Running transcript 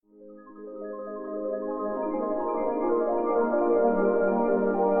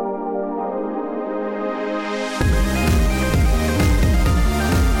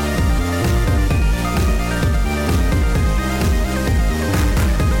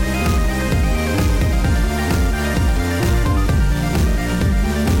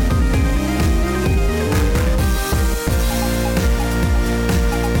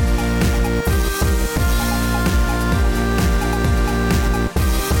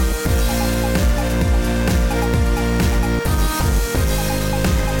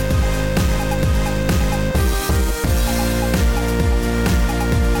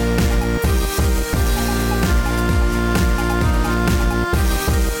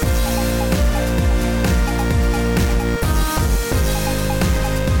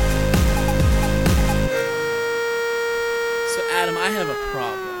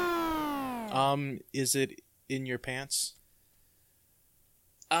is it in your pants?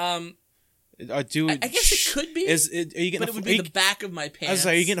 I guess it could be. Are you getting? But it would be the back of my pants.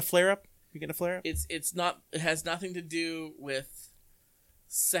 Are you getting a flare up? It's not. It has nothing to do with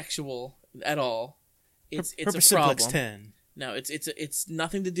sexual at all. It's a problem. 10. No, it's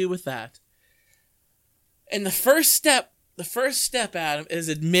nothing to do with that. And the first step, Adam, is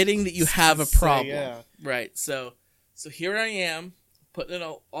admitting that you have a problem. Yeah. Right. So here I am, putting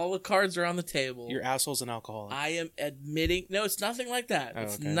it all the cards are on the table. Your asshole's an alcoholic. I am admitting. No, it's nothing like that. Oh,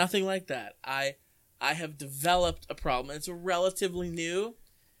 it's okay. nothing like that. I have developed a problem. It's relatively new,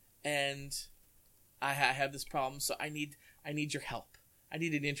 and I have this problem. So I need your help. I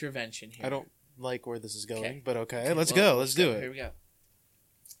need an intervention here. I don't like where this is going, Okay. but okay. Let's go. Let's do it. Here we go.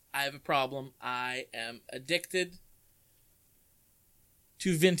 I have a problem. I am addicted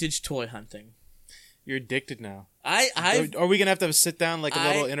to vintage toy hunting. You're addicted now. Are we gonna have to sit down like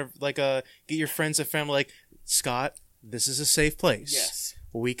get your friends and family like, Scott, this is a safe place. Yes.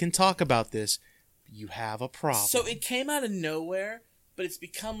 We can talk about this. You have a problem. So it came out of nowhere, but it's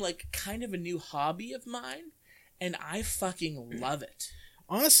become like kind of a new hobby of mine, and I fucking love it.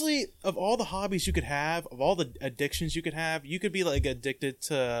 Honestly, of all the hobbies you could have, of all the addictions you could have, you could be like addicted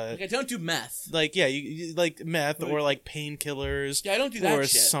to. Like I don't do meth. Like you like meth or like painkillers. Yeah, I don't do that or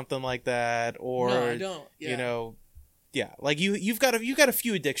shit. Something like that. Or no, I don't. Yeah. You know, yeah, like you've got a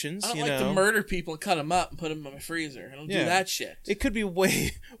few addictions. I don't like to murder people and cut them up and put them in my freezer. I don't do that shit. It could be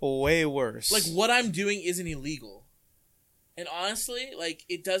way worse. Like what I'm doing isn't illegal, and honestly, like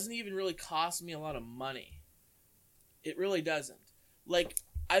it doesn't even really cost me a lot of money. It really doesn't. Like,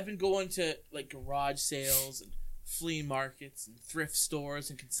 I've been going to, like, garage sales and flea markets and thrift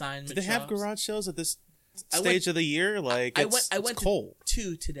stores and consignment shops. Do they have garage sales at this stage of the year? Like, I went cold.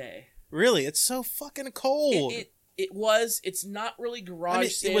 To 2 today. Really? It's so fucking cold. It's not really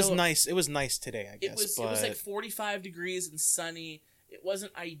garage sale. It was nice. It was nice today, I guess. It was like 45 degrees and sunny. It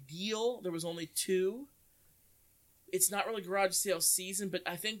wasn't ideal. There was only 2. It's not really garage sale season, but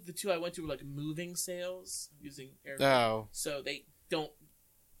I think the 2 I went to were like moving sales using air. Oh. So they don't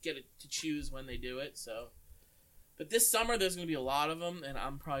get to choose when they do it. So, but this summer there's going to be a lot of them, and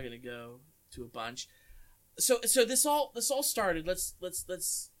I'm probably going to go to a bunch. So this all started.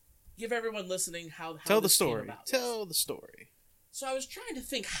 Let's give everyone listening how tell this the story. Came about Tell the story. So I was trying to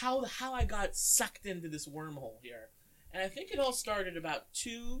think how I got sucked into this wormhole here, and I think it all started about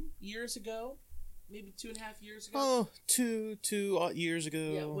 2 years ago. Maybe 2.5 years ago. Oh, two years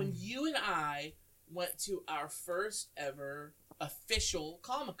ago. Yeah, when you and I went to our first ever official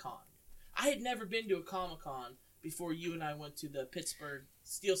Comic-Con. I had never been to a Comic-Con before you and I went to the Pittsburgh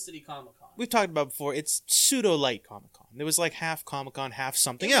Steel City Comic-Con. We've talked about before, it's pseudo-light Comic-Con. There was like half Comic-Con, half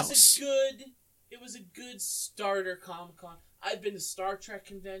something else. It was a good starter Comic-Con. I've been to Star Trek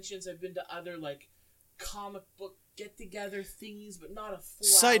conventions. I've been to other, like, comic book get-together thingies, but not a full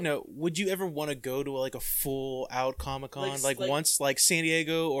Side note, would you ever want to go to like a full-out Comic-Con? Like once, like San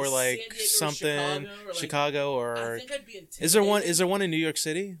Diego or like something, Chicago or I think I'd be intimidated. Is there one in New York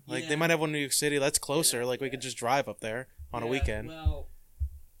City? Like they might have one in New York City. That's closer. We could just drive up there on a weekend. Well,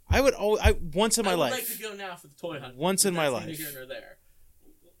 once in my life. I would like to go now for the toy hunt. Once in my life. Neither here nor there.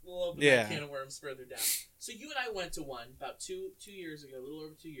 We'll open that can of worms further down. So you and I went to one about 2 years ago, a little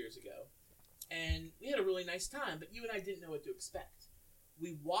over 2 years ago. And we had a really nice time, but you and I didn't know what to expect.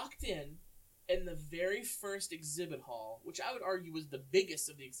 We walked in, and the very first exhibit hall, which I would argue was the biggest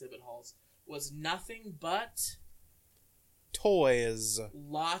of the exhibit halls, was nothing but toys.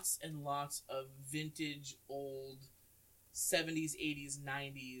 Lots and lots of vintage, old 70s, 80s,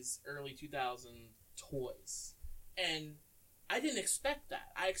 90s, early 2000s toys. And I didn't expect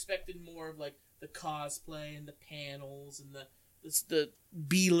that. I expected more of like the cosplay and the panels and the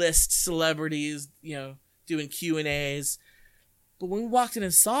B-list celebrities, doing Q&As. But when we walked in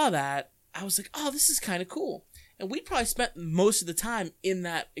and saw that, I was like, oh, this is kind of cool. And we probably spent most of the time in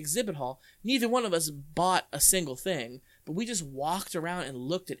that exhibit hall. Neither one of us bought a single thing, but we just walked around and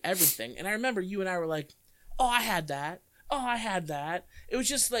looked at everything. And I remember you and I were like, oh, I had that. Oh, I had that. It was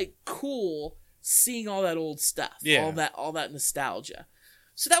just like cool seeing all that old stuff. Yeah. All that nostalgia.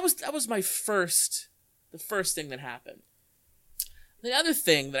 So that was the first thing that happened. The other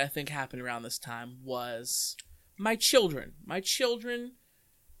thing that I think happened around this time was my children. My children,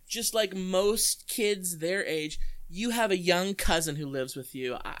 just like most kids their age, you have a young cousin who lives with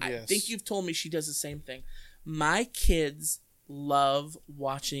you. I think you've told me she does the same thing. My kids love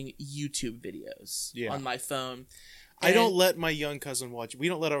watching YouTube videos on my phone. I don't let my young cousin watch. We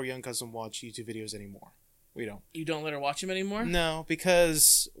don't let our young cousin watch YouTube videos anymore. We don't. You don't let her watch them anymore? No,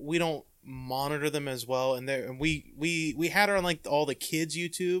 because we don't monitor them as well, and we had her on like all the kids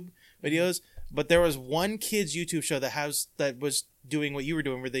YouTube videos, But there was one kid's YouTube show that was doing what you were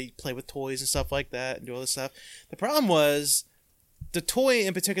doing, where they play with toys and stuff like that and do all this stuff. The problem was the toy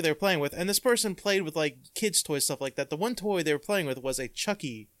in particular they were playing with, and this person played with like kids' toys, stuff like that. The one toy they were playing with was a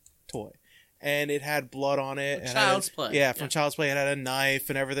Chucky toy. And it had blood on it. Child's Play. Yeah, from Child's Play. It had a knife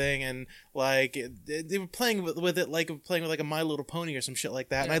and everything. And, like, they were playing with it like playing with, like, a My Little Pony or some shit like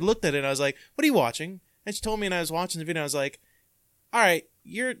that. Yeah. And I looked at it and I was like, what are you watching? And she told me, and I was watching the video, and I was like, all right,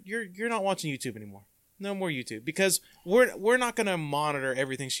 you're not watching YouTube anymore. No more YouTube. Because we're not going to monitor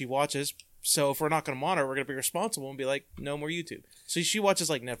everything she watches. So if we're not going to monitor, we're going to be responsible and be like, no more YouTube. So she watches,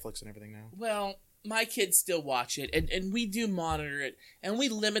 like, Netflix and everything now. Well, my kids still watch it, and we do monitor it, and we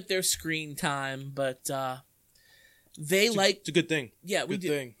limit their screen time, but it's a good thing. Yeah, we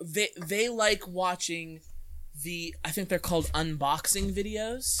do. They like watching I think they're called unboxing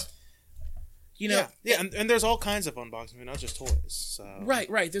videos. You know, yeah, and there's all kinds of unboxing, not just toys. So.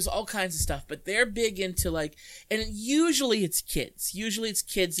 Right. There's all kinds of stuff, but they're big into like, and usually it's kids. Usually it's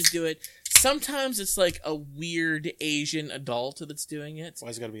kids that do it. Sometimes it's like a weird Asian adult that's doing it.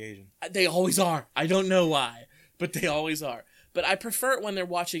 Why's it gotta be Asian? They always are. I don't know why, but they always are. But I prefer it when they're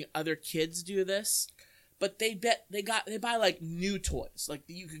watching other kids do this. But they buy like new toys. Like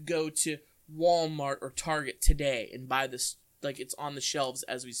you could go to Walmart or Target today and buy this, like it's on the shelves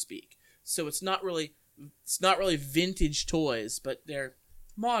as we speak. So it's not really vintage toys, but they're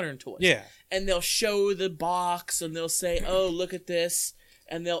modern toys. Yeah. And they'll show the box and they'll say, "Oh, look at this."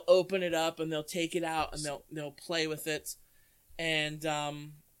 And they'll open it up and they'll take it out and they'll play with it. And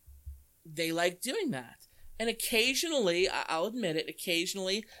they like doing that. And occasionally, I'll admit it,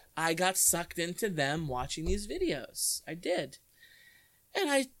 occasionally I got sucked into them watching these videos. I did. And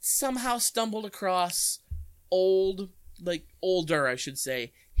I somehow stumbled across older, I should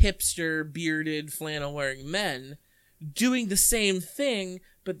say, hipster, bearded, flannel-wearing men doing the same thing,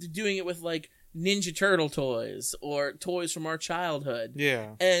 but they're doing it with, like, Ninja Turtle toys or toys from our childhood.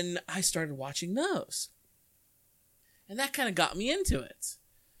 Yeah. And I started watching those. And that kind of got me into it.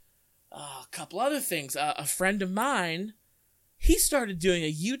 A couple other things. A friend of mine, he started doing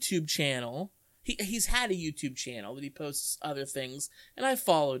a YouTube channel. He's had a YouTube channel that he posts other things, and I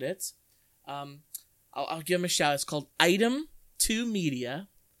followed it. I'll give him a shout. It's called Item 2 Media.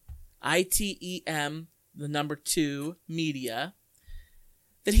 ITEM, the number 2 Media.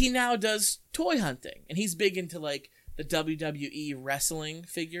 That he now does toy hunting. And he's big into, like, the WWE wrestling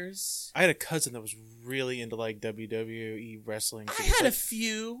figures. I had a cousin that was really into, like, WWE wrestling figures. I had a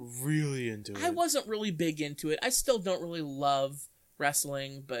few. Really into it. I wasn't really big into it. I still don't really love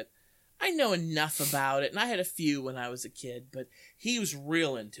wrestling, but I know enough about it. And I had a few when I was a kid, but he was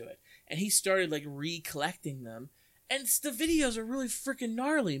real into it. And he started, like, recollecting them. And the videos are really freaking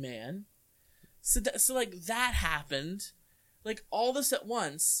gnarly, man. So that happened. Like, all this at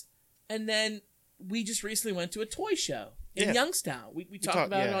once, and then we just recently went to a toy show in Youngstown. We talked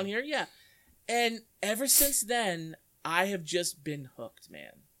about it on here, yeah. And ever since then, I have just been hooked,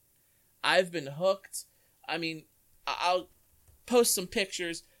 man. I've been hooked. I mean, I'll post some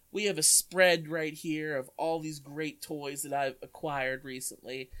pictures. We have a spread right here of all these great toys that I've acquired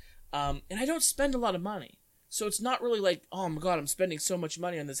recently. And I don't spend a lot of money. So it's not really like, oh my God, I'm spending so much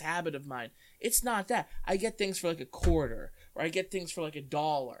money on this habit of mine. It's not that. I get things for like a quarter, or I get things for like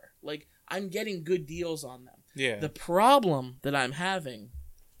 $1. Like, I'm getting good deals on them. Yeah. The problem that I'm having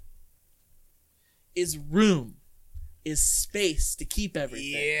is room, is space to keep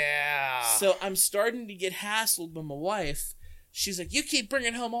everything. Yeah. So I'm starting to get hassled by my wife. She's like, you keep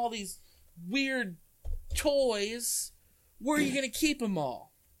bringing home all these weird toys. Where are you going to keep them all?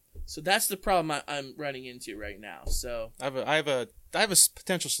 So that's the problem I'm running into right now. So I have a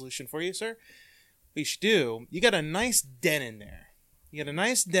potential solution for you, sir. What you should do, you got a nice den in there.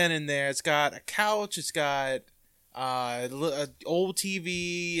 It's got a couch. It's got an old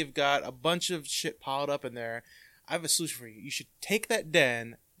TV. You've got a bunch of shit piled up in there. I have a solution for you. You should take that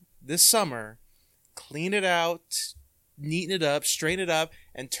den this summer, clean it out, neaten it up, straighten it up,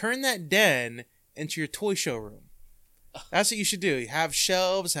 and turn that den into your toy showroom. That's what you should do. You have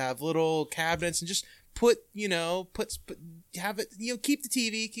shelves, have little cabinets, and just keep the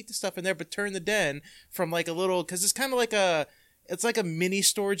TV, keep the stuff in there, but turn the den from like a little, because it's kind of like it's like a mini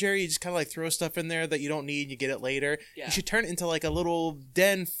storage area. You just kind of like throw stuff in there that you don't need and you get it later. Yeah. You should turn it into like a little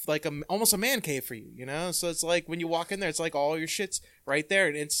den, like almost a man cave for you, So it's like when you walk in there, it's like all your shit's right there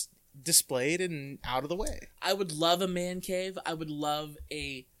and it's displayed and out of the way. I would love a man cave. I would love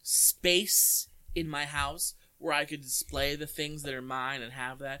a space in my house where I could display the things that are mine and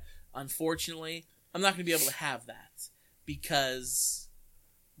have that. Unfortunately, I'm not going to be able to have that because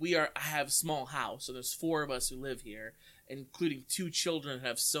I have a small house, so there's 4 of us who live here, including 2 children that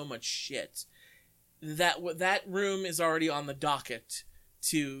have so much shit. that room is already on the docket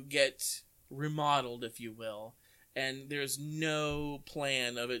to get remodeled, if you will, and there's no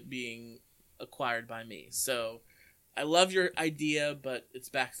plan of it being acquired by me. So I love your idea, but it's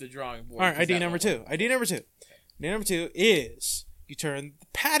back to the drawing board. All right, idea number two. Idea number two is you turn the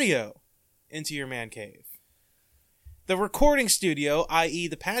patio into your man cave. The recording studio, i.e.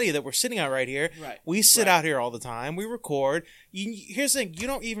 the patio that we're sitting out right here, we sit out here all the time. We record. Here's the thing. You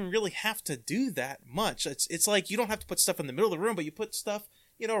don't even really have to do that much. It's like you don't have to put stuff in the middle of the room, but you put stuff,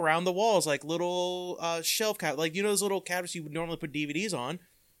 around the walls, like little shelf cabinets. Like, those little cabinets you would normally put DVDs on.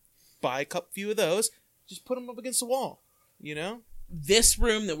 Buy a few of those. Just put them up against the wall, This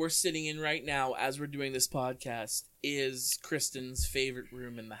room that we're sitting in right now as we're doing this podcast is Kristen's favorite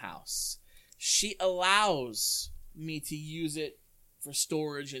room in the house. She allows me to use it for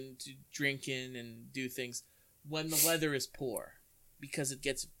storage and to drink in and do things when the weather is poor, because it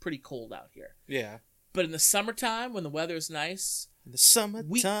gets pretty cold out here. Yeah. But in the summertime, when the weather is nice, in the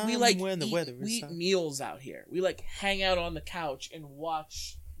summertime, we like when the weather is we eat hot. meals out here. We like hang out on the couch and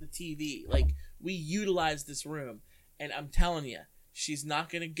watch the TV. Like, we utilize this room, and I'm telling you, she's not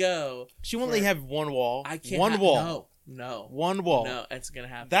gonna go. She won't let you have one wall. I can't. One wall. No. One wall. No, it's gonna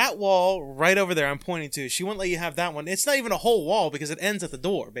happen. That wall right over there, I'm pointing to. She won't let you have that one. It's not even a whole wall because it ends at the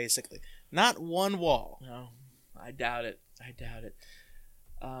door, basically. Not one wall. No, I doubt it.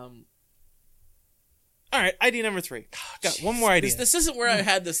 All right, idea number 3. Got one more idea. This isn't where I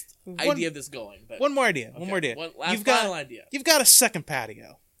had this idea of this going. But one more idea. okay. One more idea. Final idea. You've got a second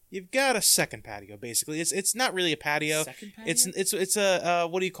patio. Basically. It's not really a patio. Second patio? It's a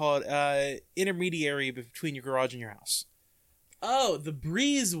what do you call it? Intermediary between your garage and your house. Oh, the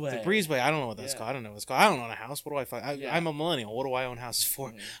breezeway. The breezeway. I don't know what that's called. I don't know what it's called. I don't own a house. What do I find? I'm a millennial. What do I own houses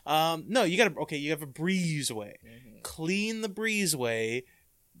for? Mm-hmm. No, you have a breezeway. Mm-hmm. Clean the breezeway,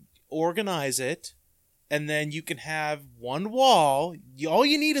 organize it, and then you can have one wall. All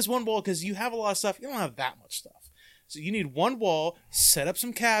you need is one wall because you have a lot of stuff. You don't have that much stuff. So you need one wall, set up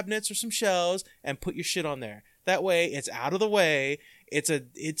some cabinets or some shelves, and put your shit on there. That way, it's out of the way.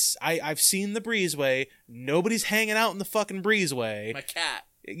 I've seen the breezeway. Nobody's hanging out in the fucking breezeway. My cat.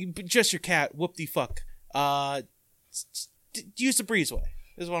 Just your cat. Whoop-de-fuck. Use the breezeway,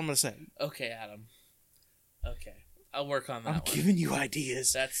 is what I'm going to say. Okay, Adam. Okay. I'll work on that I'm giving you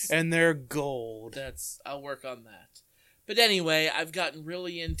ideas, and they're gold. I'll work on that. But anyway, I've gotten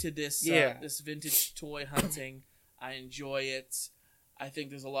really into this this vintage toy hunting. I enjoy it. I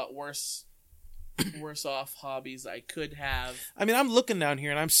think there's a lot worse off hobbies I could have. I mean, I'm looking down here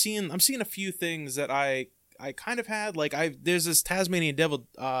and I'm seeing a few things that I kind of had. Like there's this Tasmanian Devil.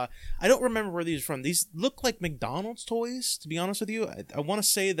 I don't remember where these are from. These look like McDonald's toys, to be honest with you. I want to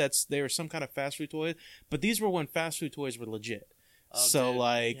say they were some kind of fast food toy, but these were when fast food toys were legit.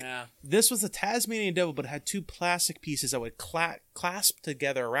 This was a Tasmanian Devil, but it had 2 plastic pieces that would clasp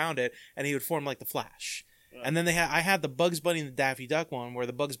together around it, and he would form like the Flash. And then I had the Bugs Bunny and the Daffy Duck one, where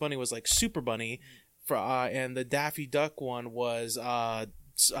the Bugs Bunny was like Super Bunny, and the Daffy Duck one was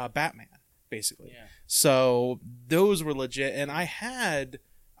Batman, basically. Yeah. So those were legit, and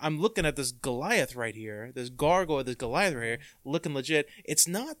I'm looking at this Goliath right here, this Goliath right here, looking legit. It's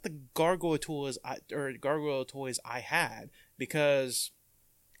not the gargoyle toys I had, because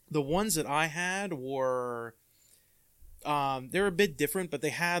the ones that I had were they were a bit different, but they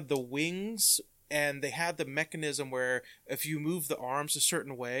had the wings. And they had the mechanism where if you move the arms a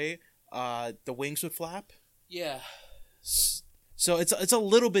certain way, the wings would flap. Yeah. So it's a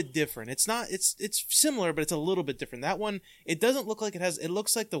little bit different. It's similar, but it's a little bit different. That one, it doesn't look like it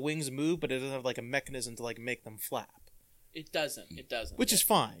looks like the wings move, but it doesn't have like a mechanism to like make them flap. It doesn't. Which is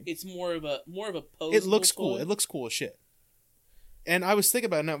fine. It's more of a posable It looks toy. cool. It looks cool as shit. And I was thinking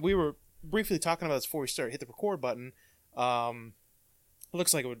about it now, we were briefly talking about this before we started. Hit the record button. It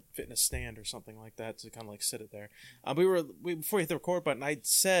looks like it would fit in a stand or something like that to kind of like sit it there. Before we hit the record button, I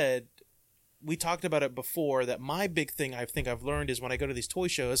said, we talked about it before, that my big thing I think I've learned is when I go to these toy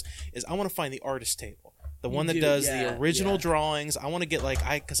shows is I want to find the artist table. The one that does the original drawings. I want to get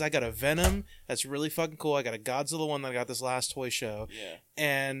because I got a Venom that's really fucking cool. I got a Godzilla one that I got this last toy show. Yeah.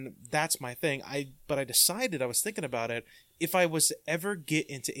 And that's my thing. But I decided, I was thinking about it, if I was to ever get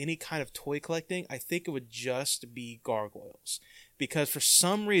into any kind of toy collecting, I think it would just be gargoyles. Because for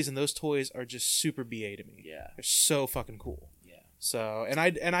some reason, those toys are just super BA to me. Yeah. They're so fucking cool. Yeah. So, and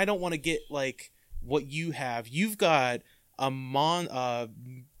I don't want to get like what you have. You've got just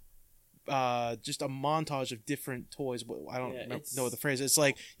a montage of different toys. I don't know what the phrase is. It's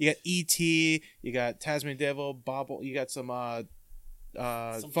like you got E.T., you got Tasmanian Devil, Bobble, you got some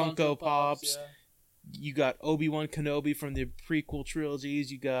Funko Pops. Yeah. You got Obi-Wan Kenobi from the prequel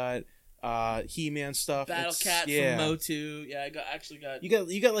trilogies. You got He-Man stuff. Battle Cat yeah. from Motu. Yeah, I got.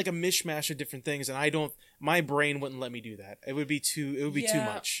 You got like a mishmash of different things, and I don't. My brain wouldn't let me do that. It would be too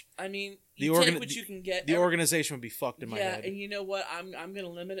much. I mean, take what you can get. The organization would be fucked in my head. Yeah, and you know what? I'm gonna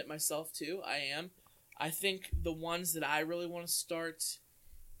limit it myself too. I am. I think the ones that I really want to start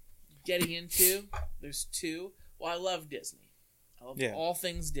getting into, there's two. Well, I love Disney. I love all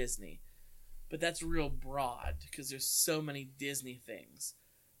things Disney. But that's real broad because there's so many Disney things.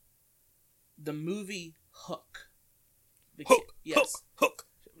 The movie Hook. Hook.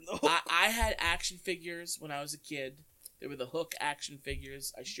 I had action figures when I was a kid. They were the Hook action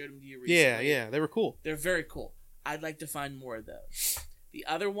figures. I showed them to you recently. Yeah, they were cool. They're very cool. I'd like to find more of those. The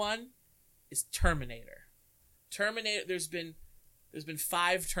other one is Terminator. There's been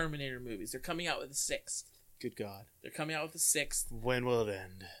 5 Terminator movies. They're coming out with a 6th. Good God. They're coming out with a 6th. When will it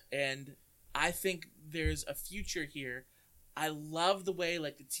end? And I think there's a future here. I love the way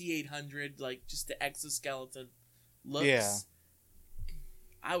like the T-800, like just the exoskeleton looks. Yeah.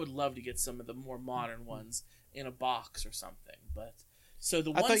 I would love to get some of the more modern ones in a box or something. But so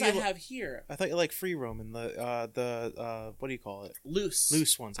the ones I have here, I thought you like free roam and the what do you call it?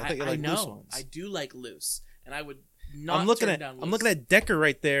 Loose ones. I thought you like loose ones. I do like loose, and I would not. I'm looking at Decker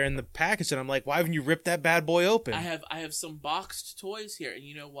right there in the package, and I'm like, why haven't you ripped that bad boy open? I have some boxed toys here, and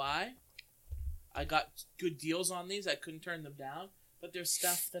you know why? I got good deals on these. I couldn't turn them down, but there's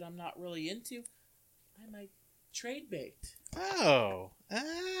stuff that I'm not really into. I might trade bait. Oh. I'm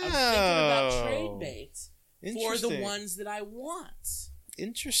thinking about trade bait for the ones that I want.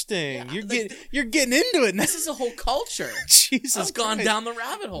 Interesting. Yeah, you're getting into it now. This is a whole culture. Jesus I've gone down the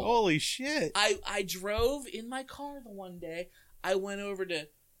rabbit hole. Holy shit. I drove in my car the one day. I went over to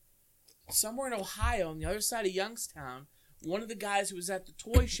somewhere in Ohio on the other side of Youngstown. One of the guys who was at the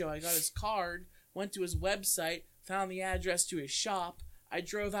toy show, I got his card, went to his website, found the address to his shop. I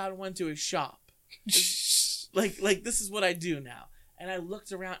drove out and went to his shop. Like this is what I do now. And I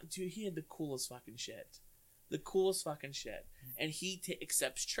looked around, dude, he had the coolest fucking shit. And he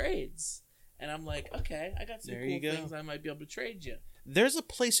accepts trades. And I'm like, okay, I got some cool things I might be able to trade you. There's a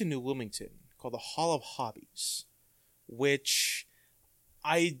place in New Wilmington called the Hall of Hobbies, which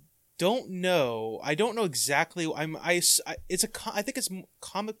I don't know. I don't know exactly. I think it's a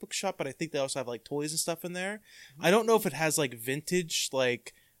comic book shop, but I think they also have like toys and stuff in there. Mm-hmm. I don't know if it has like vintage,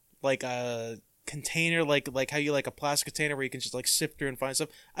 like a container, like how you like a plastic container where you can just like sift through and find stuff.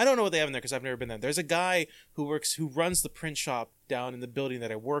 I don't know what they have in there because I've never been there. There's a guy who runs the print shop down in the building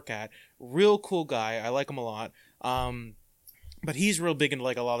that I work at. Real cool guy. I like him a lot. But he's real big into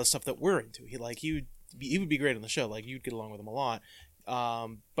like a lot of the stuff that we're into. He would be great on the show. Like you'd get along with him a lot.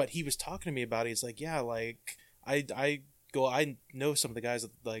 But he was talking to me about it. He's like, yeah, like I know some of the guys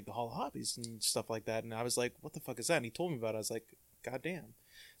at like the Hall of Hobbies and stuff like that. And I was like, what the fuck is that? And he told me about it. I was like, God damn.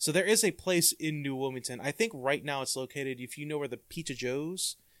 So there is a place in New Wilmington. I think right now it's located, if you know where the Pizza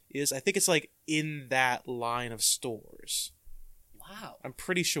Joe's is, I think it's like in that line of stores. Wow. I'm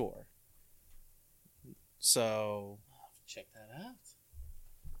pretty sure. So I'll have to check that out.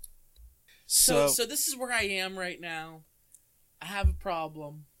 So this is where I am right now. I have a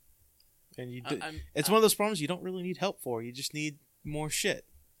problem. And it's one of those problems you don't really need help for. You just need more shit.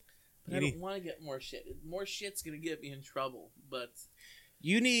 But I don't want to get more shit. More shit's going to get me in trouble. But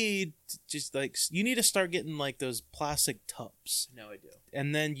you need to start getting like those plastic tubs. No, I do.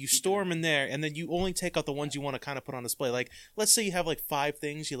 And then you store them in there, and then you only take out the ones you want to kind of put on display. Like, let's say you have like 5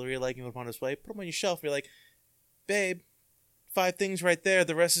 things you really like and put on display. Put them on your shelf. You're like, babe, 5 things right there.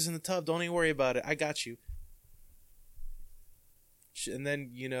 The rest is in the tub. Don't even worry about it. I got you. And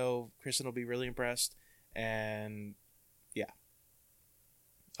then, Kristen will be really impressed. And yeah.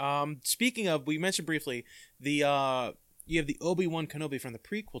 Speaking of, we mentioned briefly you have the Obi-Wan Kenobi from the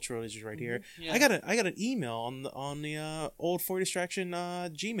prequel trilogy right here. Yeah. I got an email on the old 4 Distraction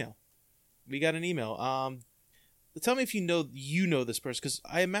Gmail. We got an email. Tell me if you know this person, because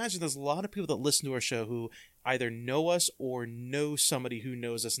I imagine there's a lot of people that listen to our show who either know us or know somebody who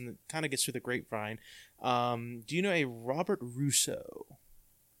knows us, and it kind of gets through the grapevine. Do you know a Robert Russo?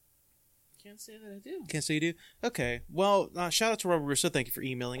 Can't say that I do. Can't say you do? Okay. Well, shout out to Robert Russo. Thank you for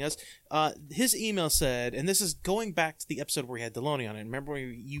emailing us. His email said, and this is going back to the episode where we had Deloney on it. Remember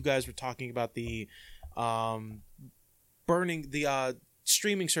when you guys were talking about the burning the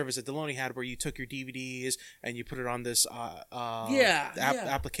streaming service that Deloney had, where you took your DVDs and you put it on this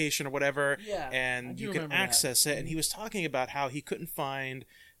application or whatever, and you can access it. And he was talking about how he couldn't find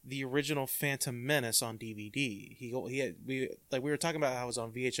the original Phantom Menace on DVD. We were talking about how it was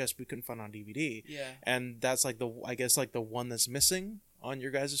on VHS, but we couldn't find it on DVD. Yeah, and that's like the one that's missing on your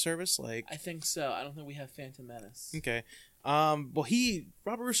guys' service. Like, I think so. I don't think we have Phantom Menace. Okay, Well,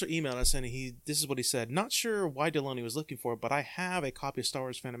 Robert Russo emailed us and this is what he said. Not sure why Deloney was looking for it, but I have a copy of Star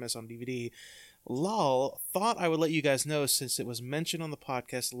Wars Phantom Menace on DVD. Lol, thought I would let you guys know since it was mentioned on the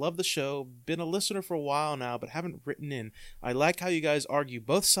podcast. Love the show. Been a listener for a while now, but haven't written in. I like how you guys argue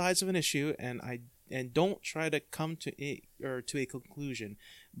both sides of an issue, and don't try to come to a conclusion,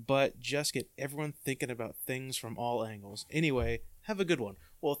 but just get everyone thinking about things from all angles. Anyway, have a good one.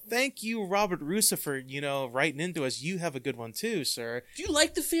 Well, thank you, Robert Russo, for writing into us. You have a good one too, sir. Do you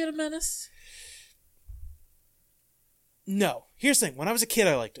like the Phantom Menace? No. Here's the thing. When I was a kid,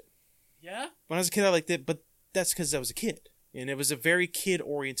 I liked it. Yeah? When I was a kid, I liked it, but that's because I was a kid. And it was a very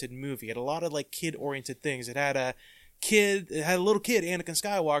kid-oriented movie. It had a lot of, kid-oriented things. It had a little kid, Anakin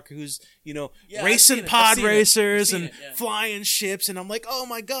Skywalker, who's, racing pod racers and flying ships. And I'm like, oh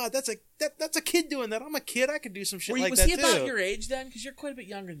my God, that's a kid doing that. I'm a kid. I could do some shit like that too. Was he about your age then? Because you're quite a bit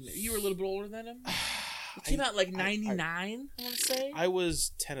younger than me. You were a little bit older than him? It came out 99, I want to say. I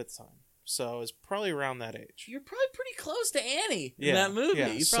was 10 at the time. So it's probably around that age. You're probably pretty close to Annie in that movie.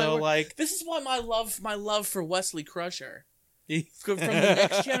 Yeah. So this is why my love for Wesley Crusher from the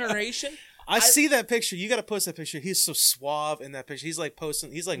Next Generation. I see that picture. You got to post that picture. He's so suave in that picture. He's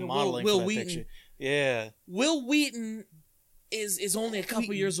posting. He's modeling Will for that Wheaton. picture. Yeah. Will Wheaton is only a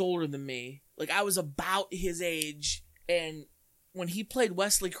couple years older than me. I was about his age, and when he played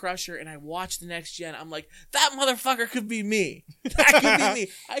Wesley Crusher and I watched The Next Gen, I'm like, that motherfucker could be me. That could be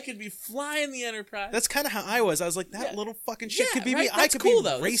me. I could be flying the Enterprise. That's kind of how I was. I was like, that little fucking shit could be me. That's I could cool, be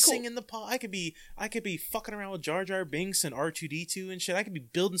though. racing in the pod. I could be fucking around with Jar Jar Binks and R2-D2 and shit. I could be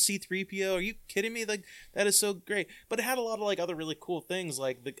building C-3PO. Are you kidding me? That is so great. But it had a lot of other really cool things.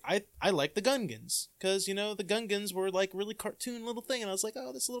 I like the Gungans because the Gungans were really cartoon little thing, and I was like,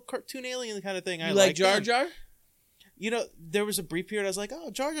 oh, this little cartoon alien kind of thing. You like Jar Jar? There was a brief period I was like, oh,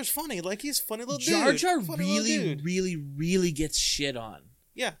 Jar Jar's funny. He's a funny little dude. Jar Jar really gets shit on.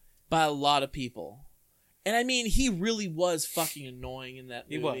 Yeah. By a lot of people. And I mean, he really was fucking annoying in that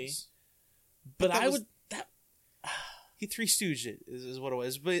movie. He was. But he Three Stooges it is what it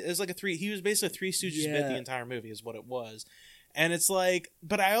was. But it was he was basically a Three Stooges bit the entire movie is what it was. And it's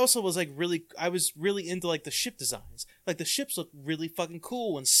but I also was I was really into the ship designs. The ships look really fucking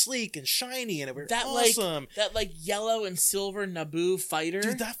cool and sleek and shiny and it was awesome. That yellow and silver Naboo fighter.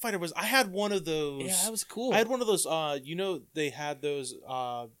 Dude, that fighter I had one of those. Yeah, that was cool. I had one of those, they had those,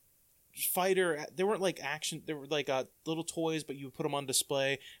 fighter, they weren't action, they were little toys, but you would put them on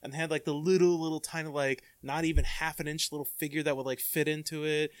display, and they had the little tiny not even half an inch little figure that would fit into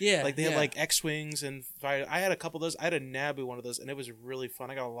it. Yeah, they had X-wings and fighter. I had a couple of those. I had a Naboo one of those, and it was really fun.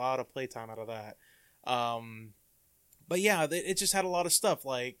 I got a lot of playtime out of that. But yeah, it just had a lot of stuff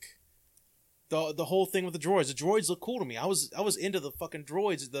the whole thing with the droids. The droids look cool to me. I was into the fucking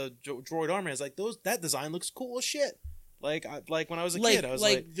droids, the droid army. I was that design looks cool as shit. When I was a kid, I was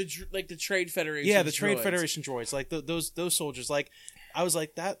the Trade Federation. Yeah, the Trade Federation droids, those soldiers. I was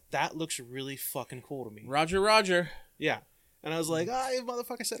like, that looks really fucking cool to me. Roger. Yeah, and I was like, you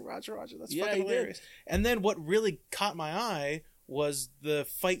motherfucker said Roger. That's fucking hilarious. Did. And then what really caught my eye was the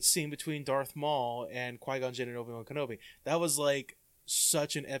fight scene between Darth Maul and Qui-Gon Jinn and Obi-Wan Kenobi. That was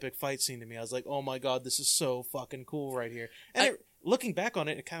such an epic fight scene to me. I was like, oh my God, this is so fucking cool right here. And looking back on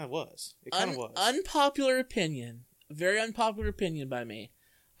it, it kind of was. It kind of was. Unpopular opinion. Very unpopular opinion by me.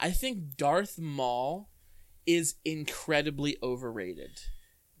 I think Darth Maul is incredibly overrated.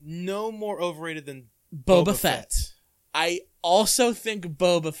 No more overrated than Boba Fett. I also think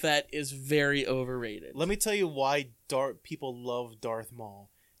Boba Fett is very overrated. Let me tell you why people love Darth Maul.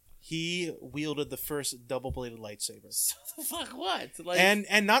 He wielded the first double-bladed lightsaber. So the fuck what?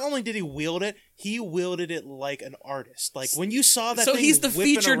 And not only did he wield it, he wielded it like an artist. When you saw that, so thing he's the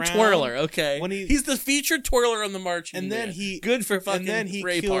featured around, twirler. Okay, he's the featured twirler on the marching. And then band. Good for fucking. And then he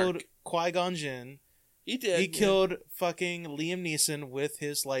Ray killed Park. Qui-Gon Jinn. He did. He killed fucking Liam Neeson with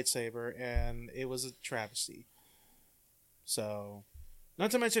his lightsaber, and it was a travesty. So, not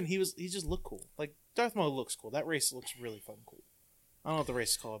to mention he just looked cool. Darth Maul looks cool. That race looks really fucking cool. I don't know what the race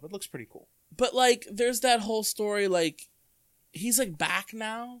is called, but it looks pretty cool. But there's that whole story. He's back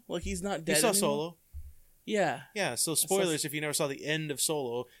now. He's not dead. You saw anymore. Solo. Yeah. Yeah. So spoilers if you never saw the end of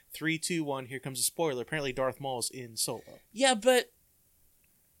Solo. 3, 2, 1. Here comes a spoiler. Apparently Darth Maul's in Solo. Yeah, but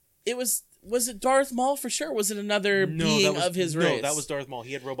it was it Darth Maul for sure? Was it another being of his race? No, that was Darth Maul.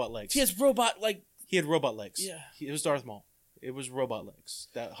 He had robot legs. He has robot He had robot legs. Yeah. It was Darth Maul. It was robot legs.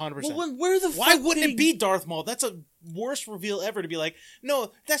 That 100%. Well, where the Why wouldn't it be Darth Maul? That's a worst reveal ever to be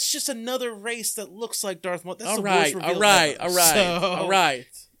no, that's just another race that looks like Darth Maul. That's the worst reveal ever. All right.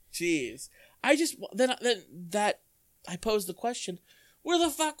 Jeez. I just then I posed the question, where the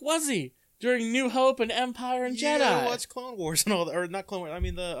fuck was he? during New Hope and Empire and Jedi. Watch Clone Wars and all that, or not Clone Wars. I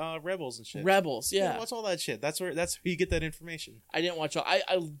mean the Rebels and shit. Rebels, yeah. Watch all that shit. That's where you get that information. I didn't watch all. I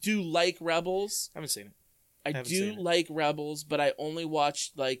do like Rebels. I haven't seen it. I do like Rebels, but I only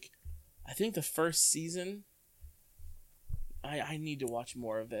watched like I think the first season. I need to watch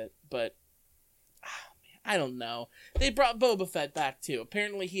more of it, but I don't know. They brought Boba Fett back too.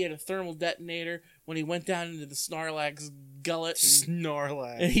 Apparently, he had a thermal detonator when he went down into the Snorlax's gullet.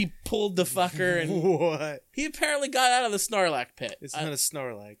 Snorlax. And he pulled the fucker. And what? He apparently got out of the Snorlax pit. It's not a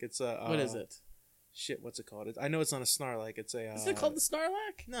Snorlax. It's a... what is it? Shit, what's it called? I know it's not a Snorlax. It's a... Is it called the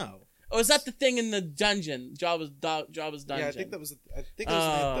Snorlax? No. Oh, is that the thing in the dungeon? Jabba's dungeon. Yeah, I think that was... I think it was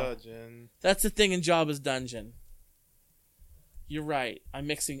in the dungeon. That's the thing in Jabba's dungeon. You're right. I'm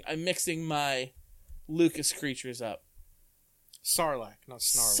mixing my Lucas creatures up. Sarlacc, not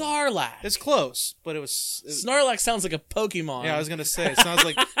Snarlack. Sarlacc. It's close, but it was... Snorlax sounds like a Pokemon. Yeah, I was gonna say it sounds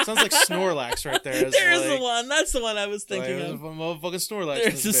like Snorlax right there. There's the one. That's the one I was thinking there's of. a motherfucking Snorlax.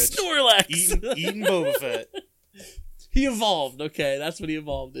 There's a bitch. Snorlax. Eating Boba Fett. He evolved. Okay, that's what he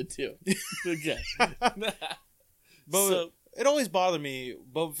evolved into. Okay. It always bothered me.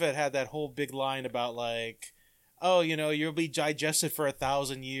 Boba Fett had that whole big line about like, oh, you'll be digested for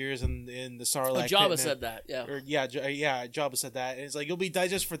 1,000 years in the Sarlacc. Jabba said that. Yeah. Jabba said that. And it's like, you'll be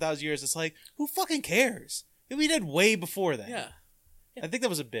digested for 1,000 years. It's like, who fucking cares? He'll be dead way before that. Yeah. I think that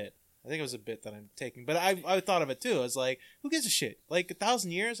was a bit. that I'm taking. But I thought of it too. It's like, who gives a shit? Like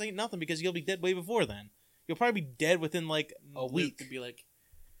 1,000 years ain't nothing because you'll be dead way before then. You'll probably be dead within like a week. To be like,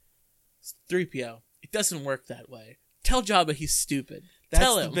 3PO. It doesn't work that way. Tell Jabba he's stupid.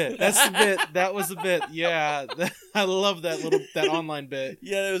 Tell him. That's the bit. That was the bit. Yeah, I love that online bit.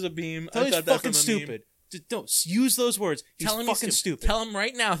 Yeah, there was a beam. Tell him he's fucking stupid. Just don't use those words. He's Tell him fucking he's stupid. Tell him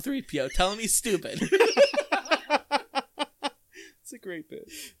right now, 3PO. Tell him he's stupid. It's a great bit.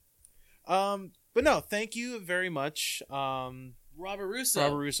 But no, thank you very much, Robert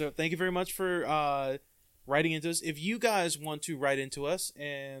Russo. Thank you very much for writing into us. If you guys want to write into us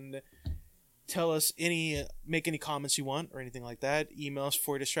and tell us make any comments you want or anything like that, email us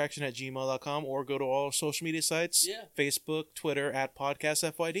fordistraction@gmail.com or go to all social media sites. Yeah. Facebook, Twitter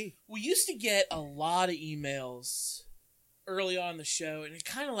 @podcastfyd. We used to get a lot of emails early on in the show, and it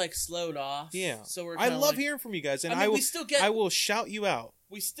kind of like slowed off. Yeah. So I love hearing from you guys, and I will shout you out.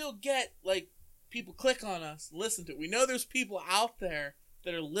 We still get like people click on us, listen to it. We know there's people out there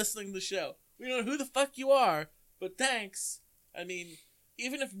that are listening to the show. We don't know who the fuck you are, but thanks. I mean,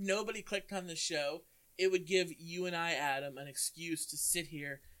 even if nobody clicked on the show, it would give you and I, Adam, an excuse to sit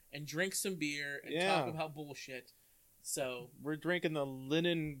here and drink some beer and talk about bullshit. So we're drinking the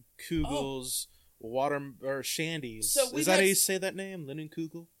Linen Kugels water or shandies. So is that how you say that name? Linen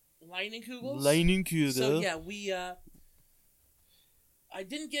Kugel? Leinenkugels? Leinenkugel. So yeah, I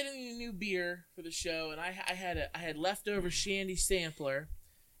didn't get any new beer for the show, and I had leftover shandy sampler.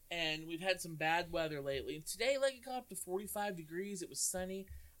 And we've had some bad weather lately. And today, like, it got up to 45 degrees. It was sunny.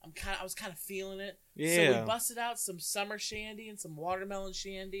 I was kind of feeling it. Yeah. So we busted out some summer shandy and some watermelon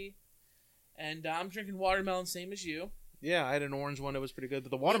shandy. And I'm drinking watermelon, same as you. Yeah, I had an orange one. It was pretty good.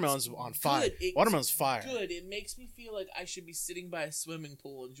 But the watermelon's on fire. Good. Watermelon's fire. Good. It makes me feel like I should be sitting by a swimming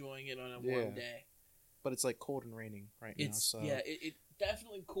pool enjoying it on a warm day. But it's like cold and raining right now. So yeah, it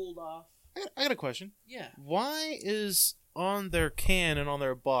definitely cooled off. I got a question. Yeah. Why is on their can and on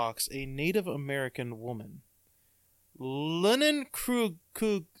their box a Native American woman?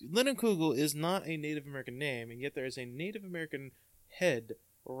 Leinenkugel is not a Native American name, and yet there is a Native American head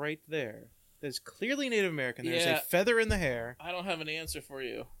right there. That's clearly Native American. There's a feather in the hair. I don't have an answer for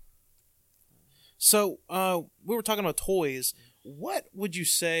you. So, we were talking about toys. What would you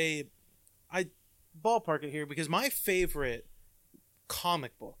say? I ballpark it here because my favorite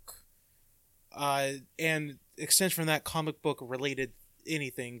comic book, and extension from that, comic book related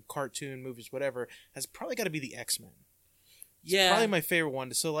anything, cartoon, movies, whatever, has probably got to be the X-Men. It's probably my favorite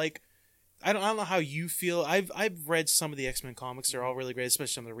one. So like, I don't know how you feel. I've read some of the X-Men comics. They're all really great,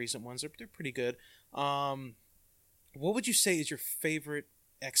 especially some of the recent ones. They're pretty good. What would you say is your favorite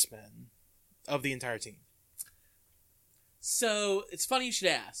X-Men of the entire team? So it's funny you should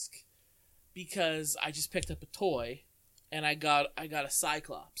ask, because I just picked up a toy, and I got a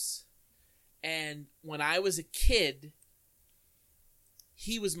Cyclops. And when I was a kid,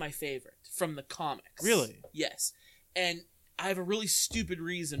 he was my favorite from the comics. Really? Yes. And I have a really stupid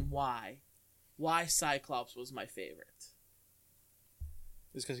reason why Cyclops was my favorite.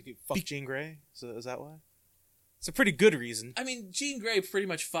 Is because he fucked Jean Grey? Is that why? It's a pretty good reason. I mean, Jean Grey pretty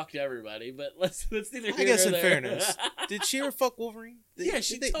much fucked everybody, but let's neither here I guess nor in there. fairness, did she ever fuck Wolverine?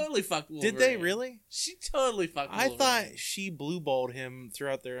 She totally fucked Wolverine. Did they really? She totally fucked Wolverine. I thought she blue-balled him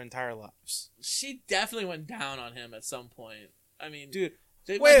throughout their entire lives. She definitely went down on him at some point. I mean, Dude,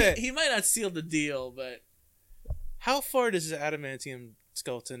 he might not seal the deal, but how far does his adamantium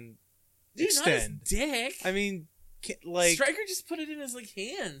skeleton extend? Not his dick. I mean, like Stryker just put it in his like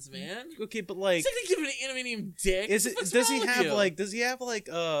hands, man. Okay, but like, it's like they give him an adamantium dick. Does he have like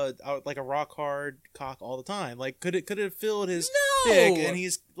a rock hard cock all the time? Like, could it have filled his dick? And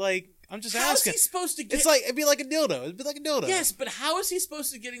he's like, I'm just asking. How is he supposed to get? It'd be like a dildo. It'd be like a dildo. Yes, but how is he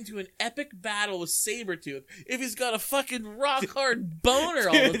supposed to get into an epic battle with Sabretooth if he's got a fucking rock hard boner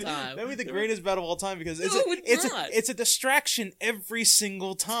all the time? That'd be the greatest battle of all time because it's a distraction every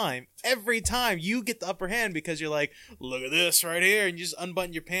single time. Every time you get the upper hand because you're like, look at this right here, and you just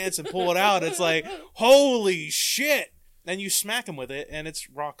unbutton your pants and pull it out. It's like, holy shit. Then you smack him with it, and it's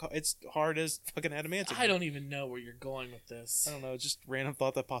hard as fucking adamantium. I don't even know where you're going with this. I don't know, just random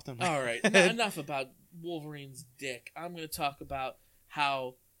thought that popped in my head. All right, enough about Wolverine's dick. I'm going to talk about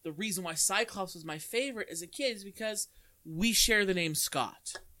how the reason why Cyclops was my favorite as a kid is because we share the name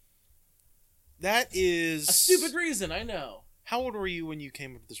Scott. That is a stupid reason, I know. How old were you when you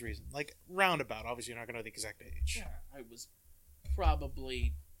came up with this reason? Like, roundabout. Obviously, you're not going to know the exact age. Yeah, I was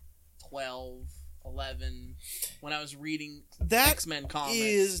probably 12... 11 when I was reading X-Men comics. That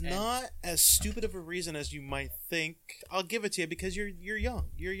is not as stupid of a reason as you might think. I'll give it to you because you're young.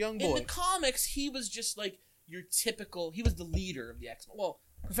 You're a young boy. In the comics, he was just like your typical... He was the leader of the X-Men. Well,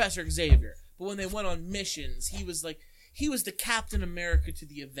 Professor Xavier. But when they went on missions, he was the Captain America to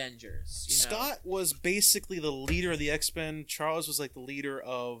the Avengers. Scott was basically the leader of the X-Men. Charles was like the leader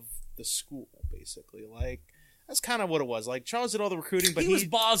of the school, basically. Like... That's kind of what it was. Like, Charles did all the recruiting, but he was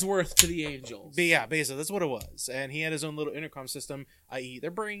Bosworth to the Angels. But yeah, basically, that's what it was. And he had his own little intercom system, i.e.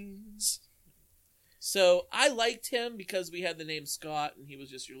 their brains. So, I liked him because we had the name Scott, and he was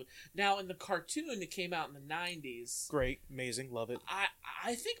just your... Now, in the cartoon that came out in the 90s... Great, amazing, love it.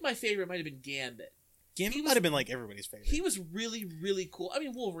 I think my favorite might have been Gambit. Gambit might have been, like, everybody's favorite. He was really, really cool. I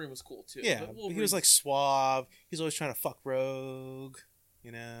mean, Wolverine was cool, too. Yeah, but he was, like, suave. He's always trying to fuck Rogue,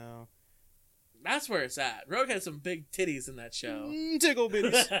 you know... That's where it's at. Rogue had some big titties in that show. Tickle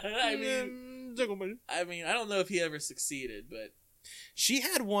bitties. Tickle bitties. I mean, I don't know if he ever succeeded, but she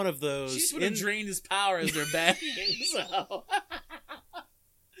had one of those. She just would have drained his power as they're banging. So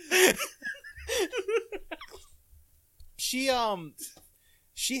she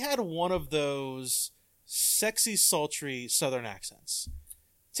had one of those sexy, sultry Southern accents.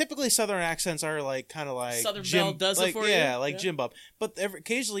 Typically, Southern accents are like kind of like Southern Belle does it for you. Yeah, like Jim Bob. But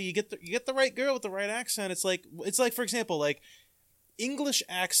occasionally, you get the right girl with the right accent. It's like for example, like English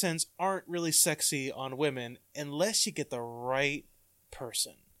accents aren't really sexy on women unless you get the right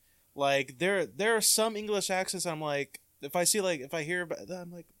person. Like there are some English accents I'm like, if I hear about that,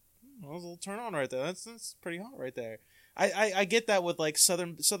 I'm like, that was a little turn on right there. That's pretty hot right there. I get that with like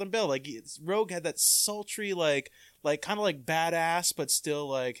Southern Belle. Like Rogue had that sultry like kind of like badass, but still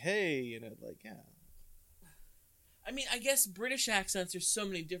like, hey, you know, like, yeah. I mean, I guess British accents, there's so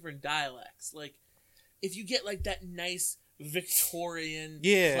many different dialects. Like, if you get like that nice Victorian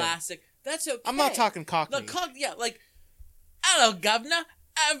classic, that's okay. I'm not talking Cockney. Like, hello, governor.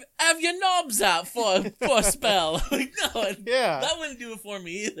 Have your knobs out for a spell. Like, no, that wouldn't do it for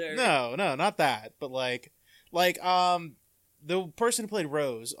me either. No, not that. But like the person who played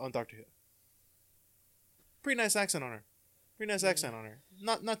Rose on Doctor Who. Pretty nice accent on her.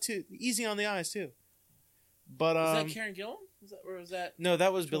 Not too easy on the eyes too. But was that Karen Gillan? Was that? No,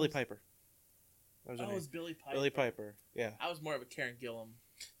 that was Billie Piper. That was Billie Piper. Billie Piper, yeah. I was more of a Karen Gillan.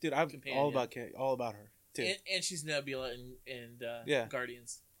 Dude, I'm all about her too. And she's Nebula and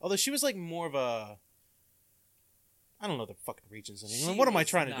Guardians. Although she was like more of a, I don't know the fucking regions in England. What am I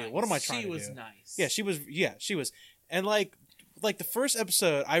trying to do? She was nice. Yeah, she was. And like the first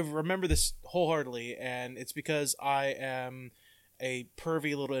episode, I remember this wholeheartedly, and it's because I am a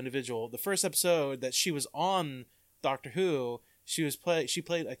pervy little individual. The first episode that she was on Doctor Who, she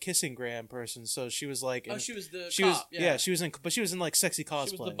played a kissing Graham person, so she was like, she was the cop. She was in like sexy cosplay.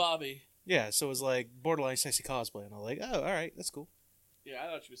 She was the Bobby. Yeah, so it was like borderline sexy cosplay, and I'm like, oh, all right, that's cool. Yeah, I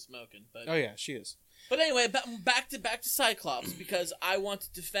thought she was smoking, but oh yeah, she is. But anyway, back to Cyclops, because I want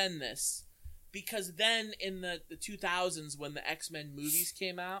to defend this. Because then in the 2000s, when the X-Men movies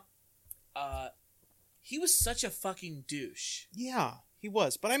came out, he was such a fucking douche. Yeah, he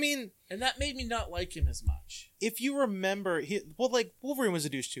was. But I mean, and that made me not like him as much. If you remember, like Wolverine was a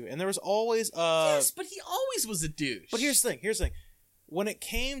douche too, and there was always yes, but he always was a douche. But here's the thing. When it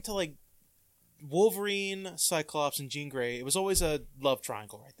came to like Wolverine, Cyclops, and Jean Grey, it was always a love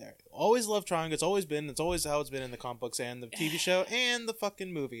triangle right there. Always love triangle. It's always how it's been in the comic books and the TV show and the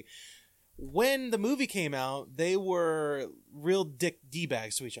fucking movie. When the movie came out, they were real dick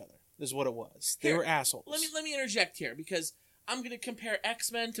D-bags to each other, is what it was. They were assholes. Let me interject here, because I'm going to compare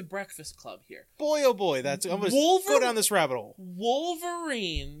X-Men to Breakfast Club here. Boy, oh boy, I'm going to go down this rabbit hole.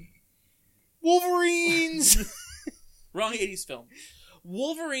 Wolverines! Wrong 80s film.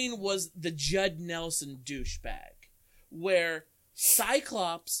 Wolverine was the Judd Nelson douchebag, where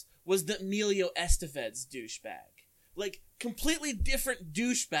Cyclops was the Emilio Estevez douchebag. Like, completely different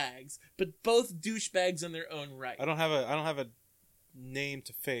douchebags, but both douchebags in their own right. I don't have a name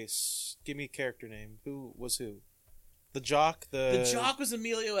to face. Give me a character name. Who was who? The Jock? The Jock was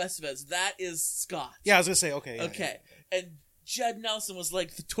Emilio Estevez. That is Scott. Yeah, I was going to say, okay. Yeah, okay. Yeah. And Judd Nelson was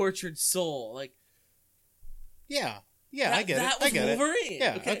like the tortured soul. Like, yeah, I get it. That was Wolverine. It.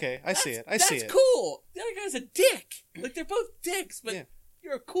 Yeah, okay. I see it. That's cool. The other guy's a dick. Like, they're both dicks, but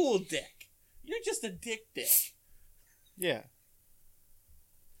you're a cool dick. You're just a dick. Yeah.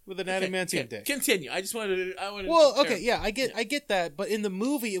 With an adamantium dick. Continue. I wanted Well, okay, yeah, I get that, but in the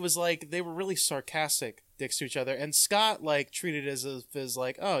movie it was like they were really sarcastic dicks to each other, and Scott like treated it as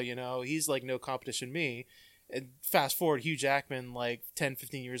like, oh, you know, he's like no competition to me. And fast forward, Hugh Jackman, like 10,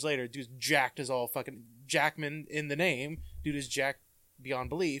 15 years later, dude's jacked as all fucking Jackman in the name. Dude is jacked beyond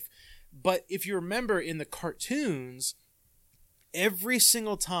belief. But if you remember in the cartoons, every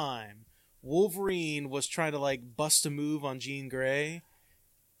single time Wolverine was trying to like bust a move on Jean Grey,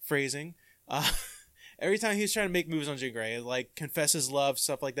 phrasing, every time he was trying to make moves on Jean Grey, like confess his love,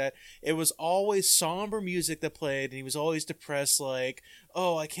 stuff like that, it was always somber music that played, and he was always depressed, like,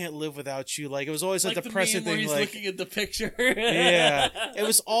 oh, I can't live without you. Like, it was always like a depressive thing. Where he's like looking at the picture. Yeah. It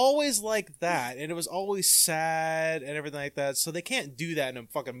was always like that, and it was always sad and everything like that. So they can't do that in a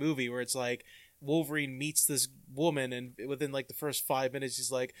fucking movie where it's like Wolverine meets this woman, and within like the first 5 minutes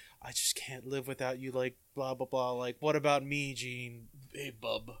he's like, I just can't live without you, like blah blah blah, like what about me, Jean? Hey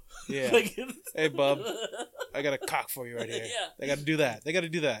bub. Yeah. Hey bub, I got a cock for you right here. Yeah. They gotta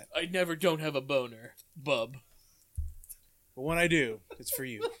do that. I never don't have a boner, bub. But when I do, it's for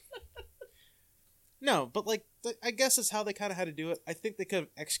you. No, but like I guess that's how they kind of had to do it. I think they could have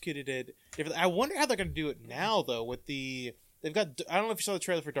executed it differently. I wonder how they're gonna do it now though with they've got, I don't know if you saw the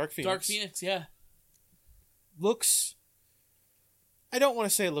trailer for Dark Phoenix. Dark Phoenix, yeah. I don't want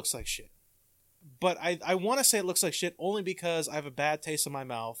to say it looks like shit. But I want to say it looks like shit only because I have a bad taste in my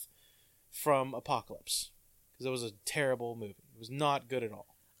mouth from Apocalypse. Because it was a terrible movie. It was not good at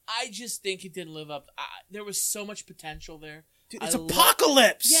all. I just think it didn't live up. There was so much potential there. Dude, it's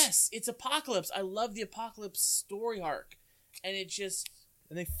Apocalypse! Yes, it's Apocalypse. I love the Apocalypse story arc. And it just...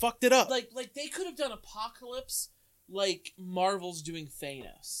 And they fucked it up. Like they could have done Apocalypse like Marvel's doing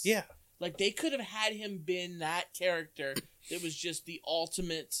Thanos. Yeah. Like, they could have had him been that character that was just the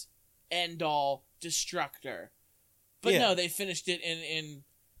ultimate end-all destructor. But no, they finished it in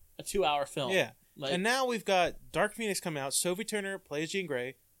a 2-hour film. Yeah. Like, and now we've got Dark Phoenix coming out. Sophie Turner plays Jean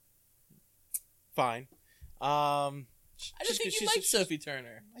Grey. Fine. I didn't think you liked Sophie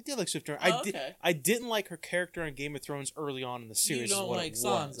Turner. I did like Sophie Turner. Okay. I didn't like her character on Game of Thrones early on in the series. You don't like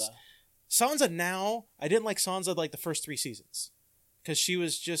Sansa. Sansa now, I didn't like Sansa like the first 3 seasons. Because she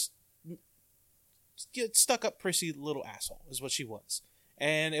was just stuck up prissy little asshole is what she was.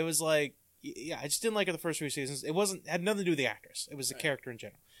 And it was like, yeah, I just didn't like her the first 3 seasons. It had nothing to do with the actress. It was the character in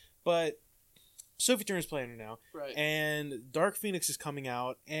general. But Sophie Turner's playing her now. Right. And Dark Phoenix is coming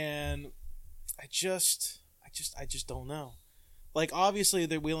out, and I just don't know. Like, obviously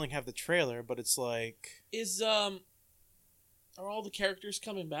we only have the trailer, but it's like, are all the characters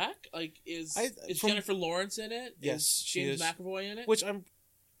coming back? Like, is Jennifer Lawrence in it? Yes, is James McAvoy in it?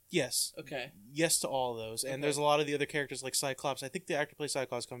 Yes. Okay. Yes to all of those. And there's a lot of the other characters like Cyclops. I think the actor who plays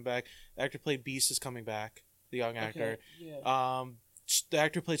Cyclops is coming back. The actor who played Beast is coming back. The young actor. Okay. Yeah. The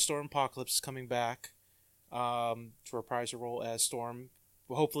actor who played Storm Apocalypse is coming back to reprise her role as Storm.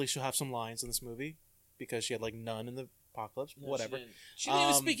 Well, hopefully she'll have some lines in this movie because she had like none in the Apocalypse. No, whatever. She didn't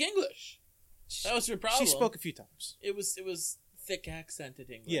even speak English. That was her problem. She spoke a few times. It was thick accented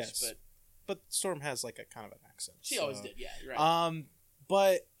English. Yes. But Storm has like a kind of an accent. She always did, yeah. Right.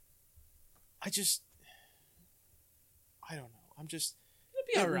 But I don't know. It'll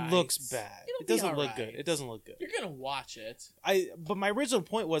be alright. It looks bad. It doesn't look good. It doesn't look good. You're gonna watch it. But my original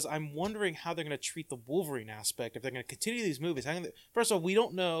point was I'm wondering how they're gonna treat the Wolverine aspect if they're gonna continue these movies. First of all, we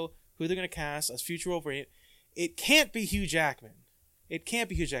don't know who they're gonna cast as future Wolverine. It can't be Hugh Jackman.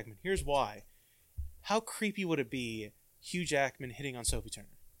 Here's why. How creepy would it be Hugh Jackman hitting on Sophie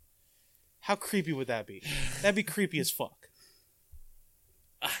Turner? How creepy would that be? That'd be creepy as fuck.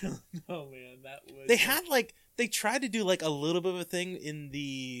 I don't know, man. That was They had they tried to do like a little bit of a thing in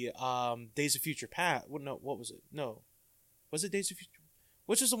the Days of Future Past. No, what was it? No, was it Days of Future?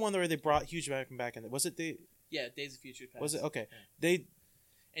 Which is the one where they brought Hugh Jackman back in? Was it Yeah, Days of Future Past. Was it okay? Yeah.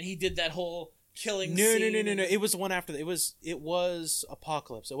 And he did that whole killing. No. scene It was the one after that. It was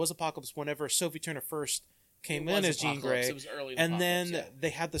Apocalypse. It was Apocalypse whenever Sophie Turner first came in as Jean Grey. It was early in and Apocalypse, then they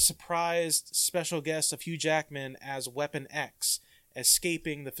had the surprised special guest of Hugh Jackman as Weapon X,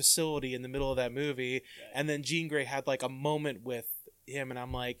 escaping the facility in the middle of that movie. Right. And then Jean Grey had like a moment with him, and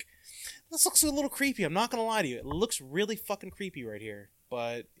I'm like, this looks a little creepy. I'm not gonna lie to you, it looks really fucking creepy right here.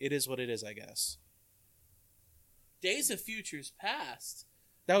 But it is what it is, I guess. Days of Futures Past.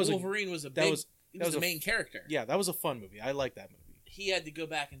 That was Wolverine was the main character. Yeah, that was a fun movie. I like that movie. He had to go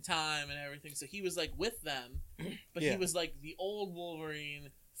back in time and everything, so he was like with them, but Yeah. he was like the old Wolverine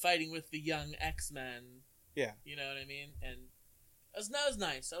fighting with the young X-Men. Yeah, You know what I mean? And that was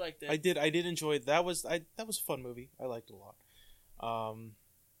nice. I liked it. I did enjoy it. That was a fun movie. I liked it a lot.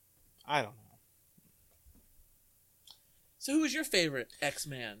 I don't know. So who was your favorite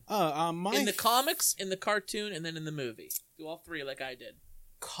X-Man? My In the comics, in the cartoon, and then in the movie. Do all three like I did.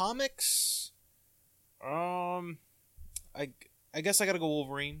 comics, I guess I gotta go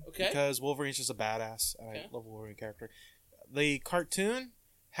Wolverine. Okay. Because Wolverine's just a badass, and Okay. I love Wolverine character. The cartoon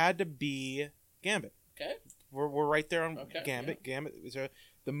had to be Gambit. Okay. We're right there on Okay, Gambit. Yeah. Gambit.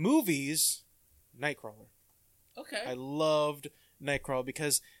 The movies, Nightcrawler. Okay. I loved Nightcrawler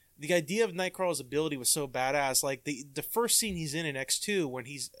because the idea of Nightcrawler's ability was so badass. Like the first scene he's in X2 when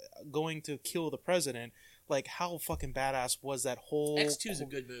he's going to kill the president, like how fucking badass was that whole X2 is a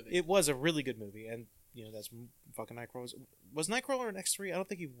good movie. It was a really good movie, and that's fucking Nightcrawler. Was Nightcrawler in X3? I don't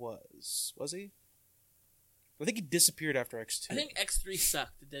think he was. Was he? I think he disappeared after X2. I think X3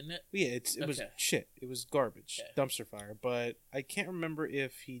 sucked, didn't it? Yeah, it was Okay. shit. It was garbage, Okay. dumpster fire. But I can't remember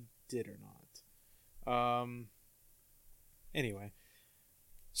if he did or not. Anyway,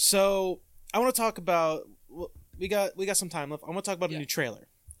 so I want to talk about. We got some time left. I want to talk about a new trailer.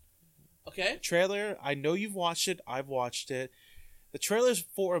 Okay. Trailer. I know you've watched it. I've watched it. The trailer's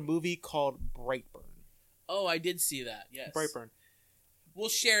for a movie called Brightburn. Oh, I did see that. Yes. Brightburn. We'll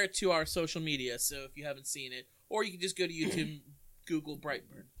share it to our social media, so if you haven't seen it, or you can just go to YouTube, Google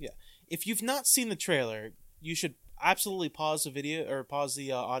Brightburn. Yeah. If you've not seen the trailer, you should absolutely pause the video or pause the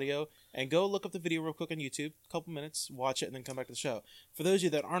audio and go look up the video real quick on YouTube. A couple minutes, watch it, and then come back to the show. For those of you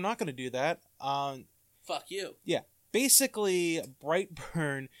that are not going to do that, Fuck you. yeah. Basically,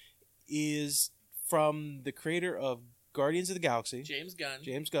 Brightburn is from the creator of Guardians of the Galaxy, James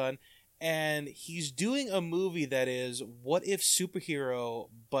Gunn, and he's doing a movie that is what if superhero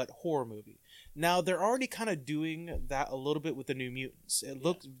but horror movie. Now they're already kind of doing that a little bit with the New Mutants.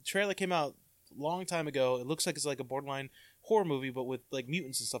 The trailer came out a long time ago. It looks like it's like a borderline horror movie, but with like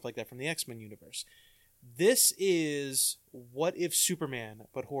mutants and stuff like that from the X-Men universe. This is what if Superman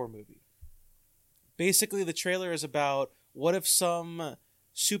but horror movie. Basically, the trailer is about what if some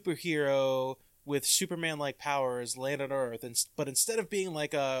superhero with Superman-like powers land on Earth, but instead of being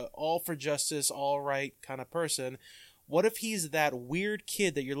like a all for justice, all right kind of person, what if he's that weird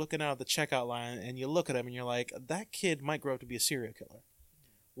kid that you're looking at the checkout line and you look at him and you're like, that kid might grow up to be a serial killer?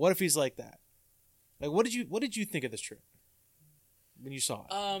 What if he's like that? Like, what did you think of this trailer when you saw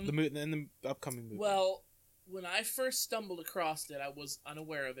it? The upcoming movie. Well, when I first stumbled across it, I was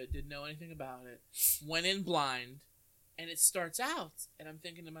unaware of it, didn't know anything about it, went in blind, and it starts out, and I'm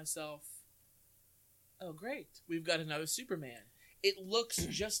thinking to myself, oh great, we've got another Superman. It looks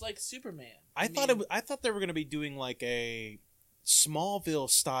just like Superman. I thought they were going to be doing like a Smallville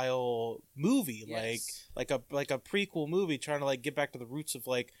style movie, Yes. like a prequel movie, trying to like get back to the roots of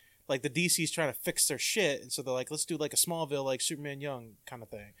like the DC's trying to fix their shit, and so they're like, let's do like a Smallville, like Superman Young kind of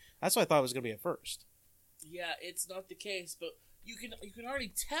thing. That's what I thought it was going to be at first. Yeah, it's not the case, but you can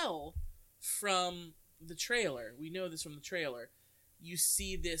already tell from the trailer. We know this from the trailer. You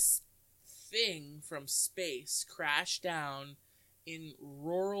see this thing from space crash down in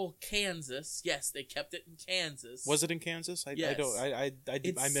rural Kansas. Yes, they kept it in Kansas. Was it in Kansas? Yes. I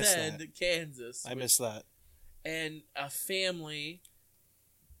missed said that. Kansas. I missed that. And a family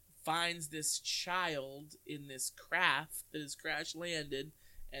finds this child in this craft that is crash landed,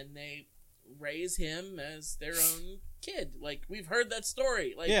 and they raise him as their own kid. Like, we've heard that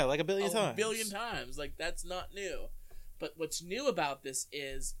story. Like, yeah, like a billion times. Like, that's not new. But what's new about this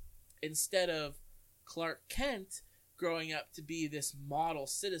is, instead of Clark Kent growing up to be this model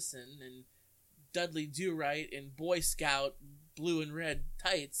citizen and Dudley Do-Right in Boy Scout blue and red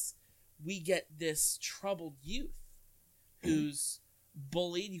tights, we get this troubled youth who's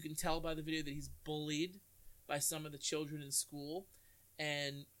bullied. You can tell by the video that he's bullied by some of the children in school.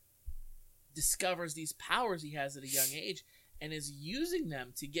 and discovers these powers he has at a young age and is using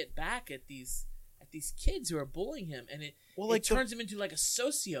them to get back at these kids who are bullying him, and it turns him into like a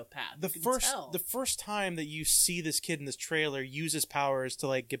sociopath. The first time that you see this kid in this trailer use his powers to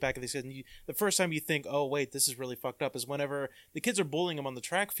like get back at these kids, and the first time you think, oh wait, this is really fucked up, is whenever the kids are bullying him on the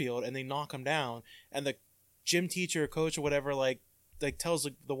track field and they knock him down, and the gym teacher or coach or whatever like tells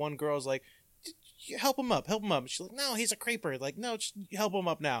the one girl is like, help him up. She's like, no, he's a creeper. Like, no, just help him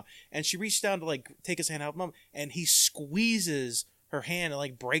up now. And she reached down to like take his hand, help him up, and he squeezes her hand and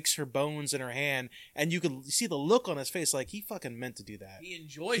like breaks her bones in her hand, and you could see the look on his face, like he fucking meant to do that. He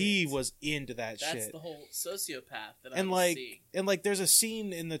enjoyed it. He was into that shit. That's the whole sociopath that I was seeing. And like there's a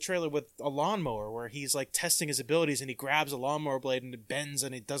scene in the trailer with a lawnmower where he's like testing his abilities, and he grabs a lawnmower blade and it bends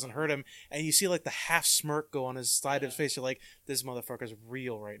and it doesn't hurt him, and you see like the half smirk go on his side of his face. You're like, this motherfucker's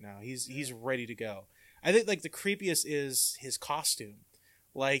real right now. He's ready to go. I think like the creepiest is his costume.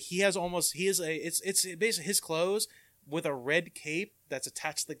 Like it's basically his clothes with a red cape that's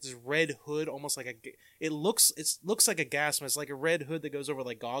attached to like this red hood, almost like it looks like a gas mask. It's like a red hood that goes over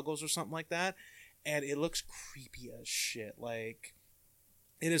like goggles or something like that, and it looks creepy as shit. Like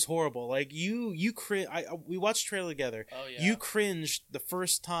it is horrible. Like we watched the trailer together. Oh yeah. You cringed the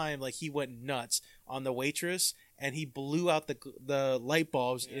first time like he went nuts on the waitress and he blew out the light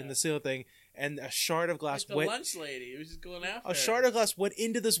bulbs in the ceiling thing, and a shard of glass like the lunch lady was just going after a shard of glass went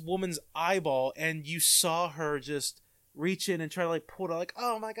into this woman's eyeball, and you saw her just reach in and try to like pull it out, like,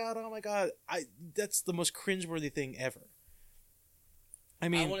 oh my god, that's the most cringeworthy thing ever. I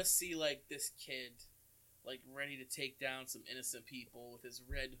mean, I want to see like this kid like ready to take down some innocent people with his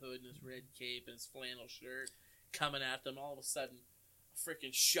red hood and his red cape and his flannel shirt coming at them. All of a sudden a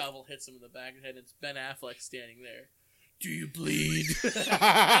freaking shovel hits him in the back of the head, and it's Ben Affleck standing there. Do you bleed? Then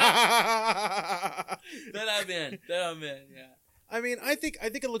I'm in, yeah. I mean, I think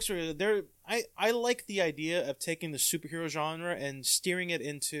it looks really good. I like the idea of taking the superhero genre and steering it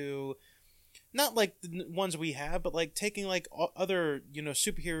into not like the ones we have, but like taking like other,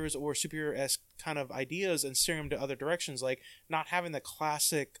 superheroes or superhero-esque kind of ideas and steering them to other directions, like not having the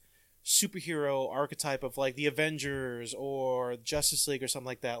classic superhero archetype of like the Avengers or Justice League or something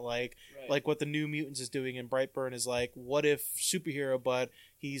like that, like what the New Mutants is doing in Brightburn is like, what if superhero, but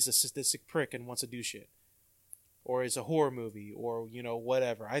he's a sadistic prick and wants to do shit. Or it's a horror movie, or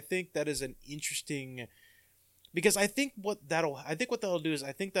whatever. I think that is an interesting, because I think what that'll do is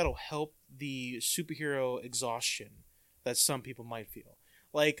I think that'll help the superhero exhaustion that some people might feel.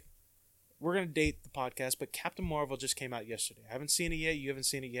 Like, we're gonna date the podcast, but Captain Marvel just came out yesterday. I haven't seen it yet. You haven't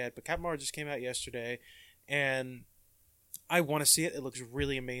seen it yet, but Captain Marvel just came out yesterday, and I want to see it. It looks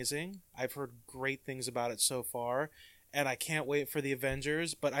really amazing. I've heard great things about it so far. And I can't wait for the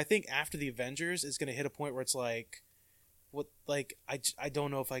Avengers. But I think after the Avengers, it's going to hit a point where it's like, I don't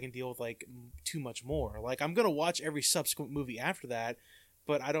know if I can deal with like too much more. Like, I'm going to watch every subsequent movie after that,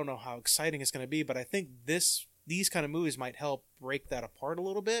 but I don't know how exciting it's going to be. But I think these kind of movies might help break that apart a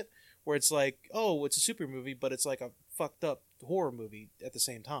little bit, where it's like, oh, it's a super movie, but it's like a fucked up horror movie at the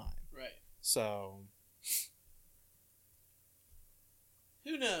same time. Right. So,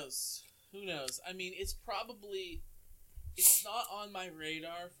 who knows? I mean, it's not on my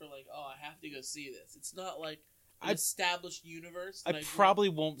radar for like, oh, I have to go see this. It's not like an established universe. I probably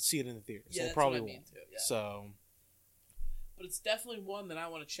won't see it in the theaters. Yeah, I probably what I mean won't. too, yeah. So, but it's definitely one that I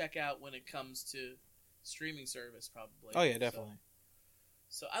want to check out when it comes to streaming service, probably. Oh yeah, definitely.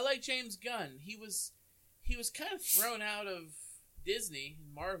 So I like James Gunn. He was kind of thrown out of Disney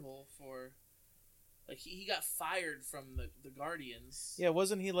and Marvel for, like, he got fired from the Guardians. Yeah,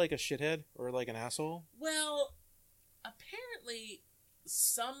 wasn't he like a shithead or like an asshole? Well, apparently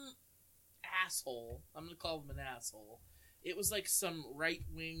some asshole, I'm going to call him an asshole, it was like some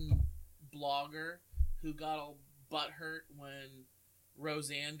right-wing blogger who got all butthurt when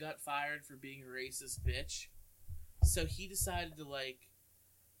Roseanne got fired for being a racist bitch. So he decided to, like,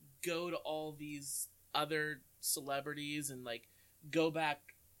 go to all these other celebrities and, like, go back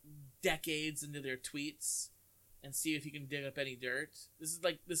decades into their tweets and see if he can dig up any dirt.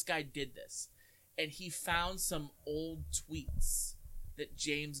 This guy did this. And he found some old tweets that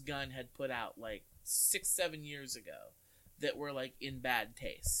James Gunn had put out, like, 6-7 years ago that were, like, in bad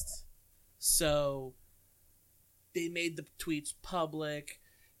taste. So they made the tweets public.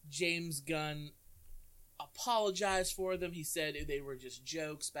 James Gunn apologized for them. He said they were just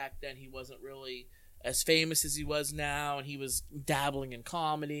jokes. Back then he wasn't really as famous as he was now, and he was dabbling in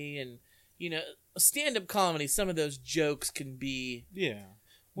comedy. And, stand-up comedy, some of those jokes can be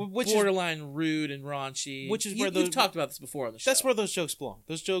borderline rude and raunchy. Which is you've talked about this before on the show. That's where those jokes belong.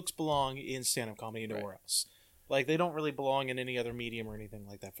 Those jokes belong in stand-up comedy and nowhere else. Like, they don't really belong in any other medium or anything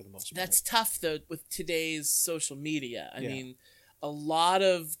like that for the most part. That's tough, though, with today's social media. I Yeah. mean, a lot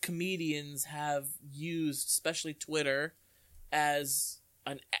of comedians have used, especially Twitter, as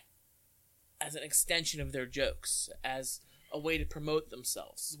an extension of their jokes, as a way to promote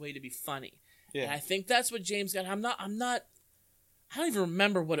themselves, as a way to be funny. Yeah. And I think that's what James got. I don't even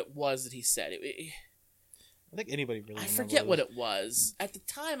remember what it was that he said. I think anybody really I remembers forget what it was. At the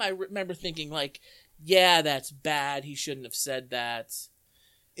time, I remember thinking, like, yeah, that's bad. He shouldn't have said that.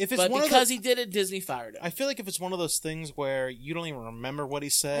 If it's But one because of the, he did it, Disney fired him. I feel like if it's one of those things where you don't even remember what he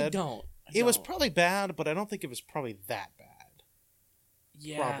said, I don't. it was probably bad, but I don't think it was probably that bad.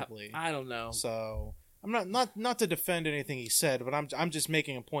 Yeah, probably. I don't know. So I'm not to defend anything he said, but I'm just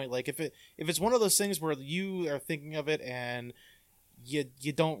making a point. Like, if it's one of those things where you are thinking of it and you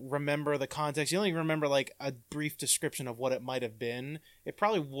don't remember the context, you only remember like a brief description of what it might have been, it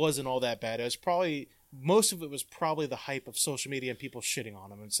probably wasn't all that bad. It was probably, most of it was probably the hype of social media and people shitting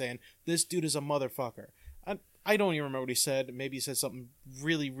on him and saying, this dude is a motherfucker. I don't even remember what he said. Maybe he said something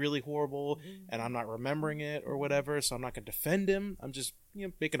really, really horrible and I'm not remembering it or whatever, so I'm not going to defend him. I'm just,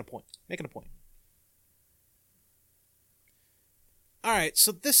 making a point. All right,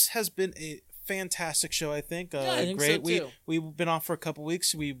 so this has been a fantastic show, I think. Yeah, I think great. so, too. We've been off for a couple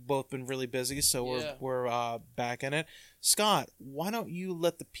weeks. We've both been really busy, so Yeah. we're back in it. Scott, why don't you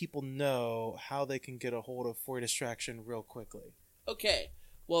let the people know how they can get a hold of For Your Distraction real quickly? Okay.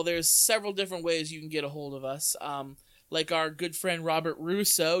 Well, there's several different ways you can get a hold of us. Like our good friend Robert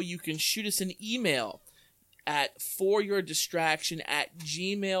Russo, you can shoot us an email at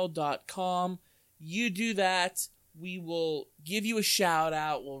foryourdistraction@gmail.com. You do that, we will give you a shout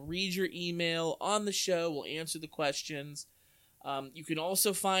out. We'll read your email on the show. We'll answer the questions. You can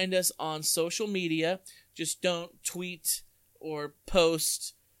also find us on social media. Just don't tweet or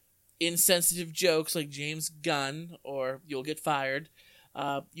post insensitive jokes like James Gunn, or you'll get fired.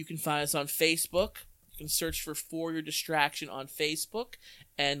 You can find us on Facebook. You can search for Your Distraction on Facebook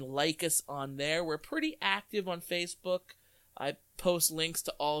and like us on there. We're pretty active on Facebook. I post links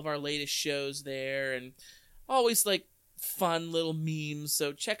to all of our latest shows there and always like fun little memes,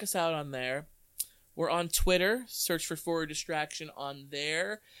 so check us out on there. We're on Twitter. Search for Your Distraction on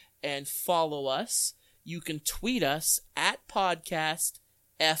there and follow us. You can tweet us at podcast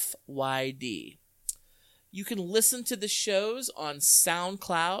FYD. You can listen to the shows on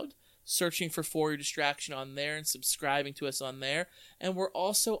SoundCloud, searching for Your Distraction on there and subscribing to us on there. And we're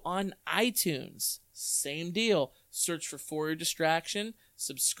also on iTunes. Same deal. Search for Your Distraction,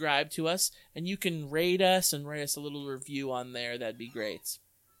 subscribe to us, and you can rate us and write us a little review on there. That'd be great.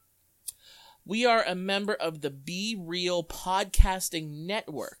 We are a member of the Be Real Podcasting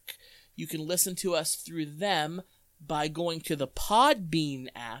Network. You can listen to us through them by going to the Podbean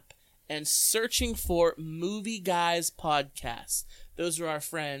app and searching for Movie Guys Podcasts. Those are our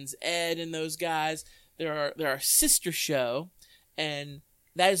friends, Ed and those guys. They're our sister show, and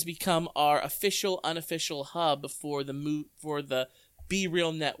that has become our official, unofficial hub for the Be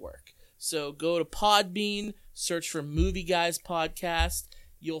Real Network. So go to Podbean, search for Movie Guys Podcast.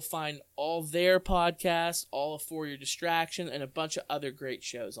 You'll find all their podcasts, all of For Your Distraction, and a bunch of other great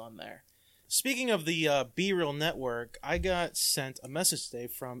shows on there. Speaking of the Be Real Network, I got sent a message today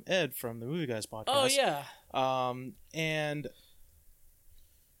from Ed from the Movie Guys podcast. Oh, yeah. And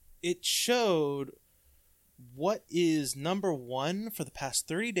it showed what is number one for the past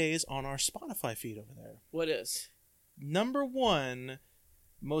 30 days on our Spotify feed over there. What is? Number one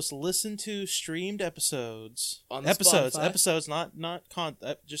most listened to streamed episodes. On the episodes, Spotify? episodes,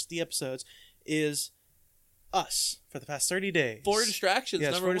 just the episodes, is us for the past 30 days. For Your Distractions,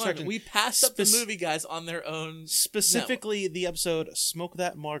 Yes, number For Your one. Distraction. We passed up the Movie Guys on their own. Specifically, the episode "Smoke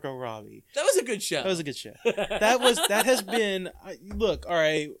That Margot Robbie." That was a good show. That was a good show. That has been. Look, all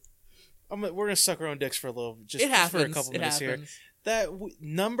right, we're gonna suck our own dicks for a little, just for a couple minutes here.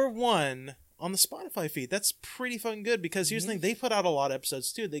 Number one on the Spotify feed. That's pretty fucking good because here's the thing: they put out a lot of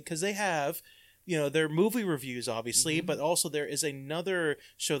episodes too. Because they have, their movie reviews, obviously, but also there is another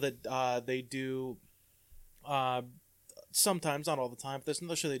show that they do. Sometimes, not all the time, but there's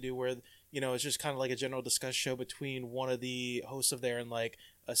another show they do where it's just kind of like a general discussion show between one of the hosts of there and like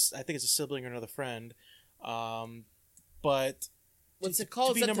I think it's a sibling or another friend. But what's it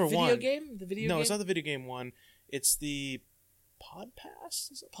called? Is that the video game? The video game? No, it's not the video game one. It's the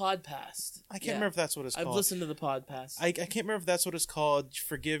Podpass? Is it? Podpass. I can't remember if that's what it's called. I've listened to the Podpass. I can't remember if that's what it's called.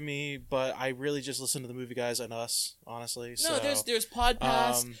 Forgive me, but I really just listen to the Movie Guys and us, honestly. No, there's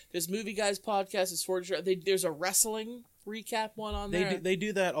Podpass. There's Movie Guys podcast. There's a wrestling recap one on They there? they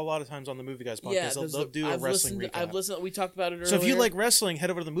do that a lot of times on the Movie Guys podcast. Yeah, they'll do a wrestling recap. I've listened. We talked about it earlier. So if you like wrestling, head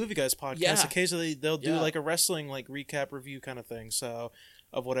over to the Movie Guys podcast. Yeah. Occasionally they'll do Yeah. like a wrestling like recap review kind of thing. So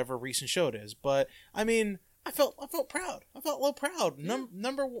of whatever recent show it is. But I mean, I felt proud. I felt a little proud. Yeah.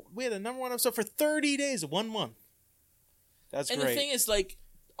 We had a number one episode for 30 days, 1 month. That's and great. the thing is, like,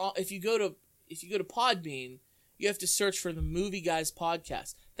 if you go to Podbean, you have to search for the Movie Guys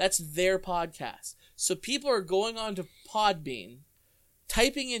podcast. That's their podcast. So people are going on to Podbean,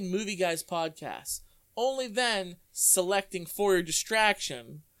 typing in Movie Guys podcast, only then selecting For Your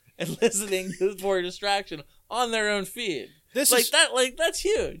Distraction and listening to For Your Distraction on their own feed. That's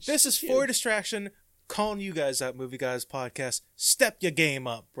huge. This is huge. For Distraction. Calling you guys out, Movie Guys podcast. Step your game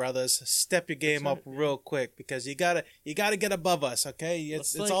up, brothers. Step your game up real quick because you gotta get above us. Okay,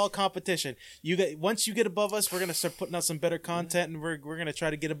 it's all competition. Once you get above us, we're gonna start putting out some better content, and we're gonna try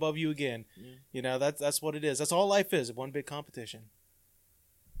to get above you again. Yeah. You know that's what it is. That's all life is. One big competition.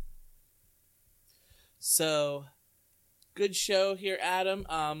 So, good show here, Adam.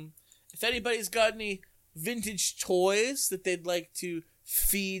 If anybody's got any vintage toys that they'd like to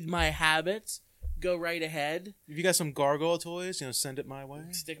feed my habit, go right ahead. If you got some gargoyle toys, send it my way.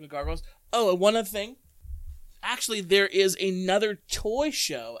 Stick with gargoyles. Oh, and one other thing. Actually, there is another toy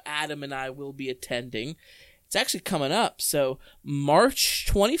show Adam and I will be attending. It's actually coming up. So, March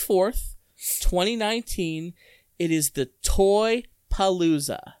 24th, 2019, it is the Toy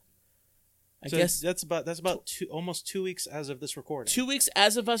Palooza. I guess that's about almost 2 weeks as of this recording. 2 weeks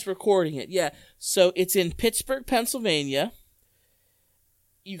as of us recording it, yeah. So it's in Pittsburgh, Pennsylvania.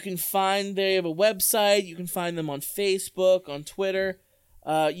 You can they have a website. You can find them on Facebook, on Twitter.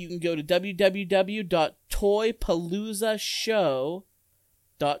 You can go to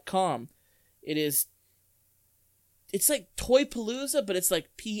www.toypaloozashow.com. It's like Toy Palooza, but it's like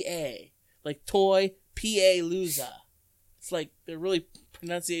PA. Like Toy Palooza. It's like they're really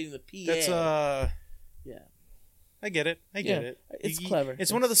pronunciating the PA. That's yeah. I get it. It's clever.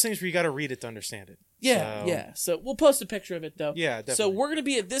 It's one of those things where you got to read it to understand it. Yeah, yeah. So we'll post a picture of it, though. Yeah, definitely. So we're going to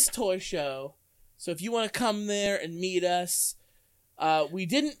be at this toy show. So if you want to come there and meet us, we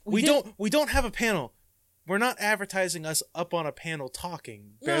don't have a panel. We're not advertising us up on a panel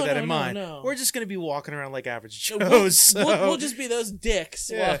talking. Bear that in mind. No. We're just going to be walking around like average Joes. We'll just be those dicks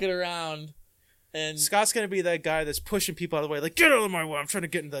walking around. And Scott's going to be that guy that's pushing people out of the way, like, get out of my way. I'm trying to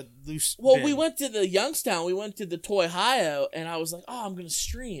get in the loose bin. We went to the Youngstown. We went to the Toy Hio, and I was like, oh, I'm going to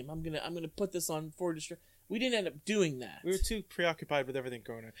stream. I'm going to put this on for distraction. We didn't end up doing that. We were too preoccupied with everything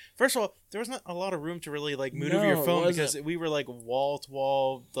going on. First of all, there was not a lot of room to really maneuver your phone because we were like wall to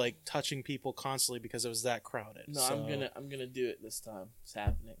wall, like touching people constantly because it was that crowded. No, so. I'm gonna do it this time. It's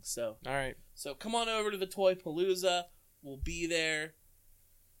happening. So all right. So come on over to the Toy Palooza. We'll be there.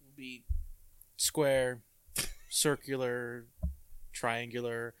 We'll be square, circular,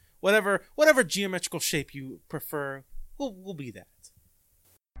 triangular, whatever geometrical shape you prefer. We'll be that.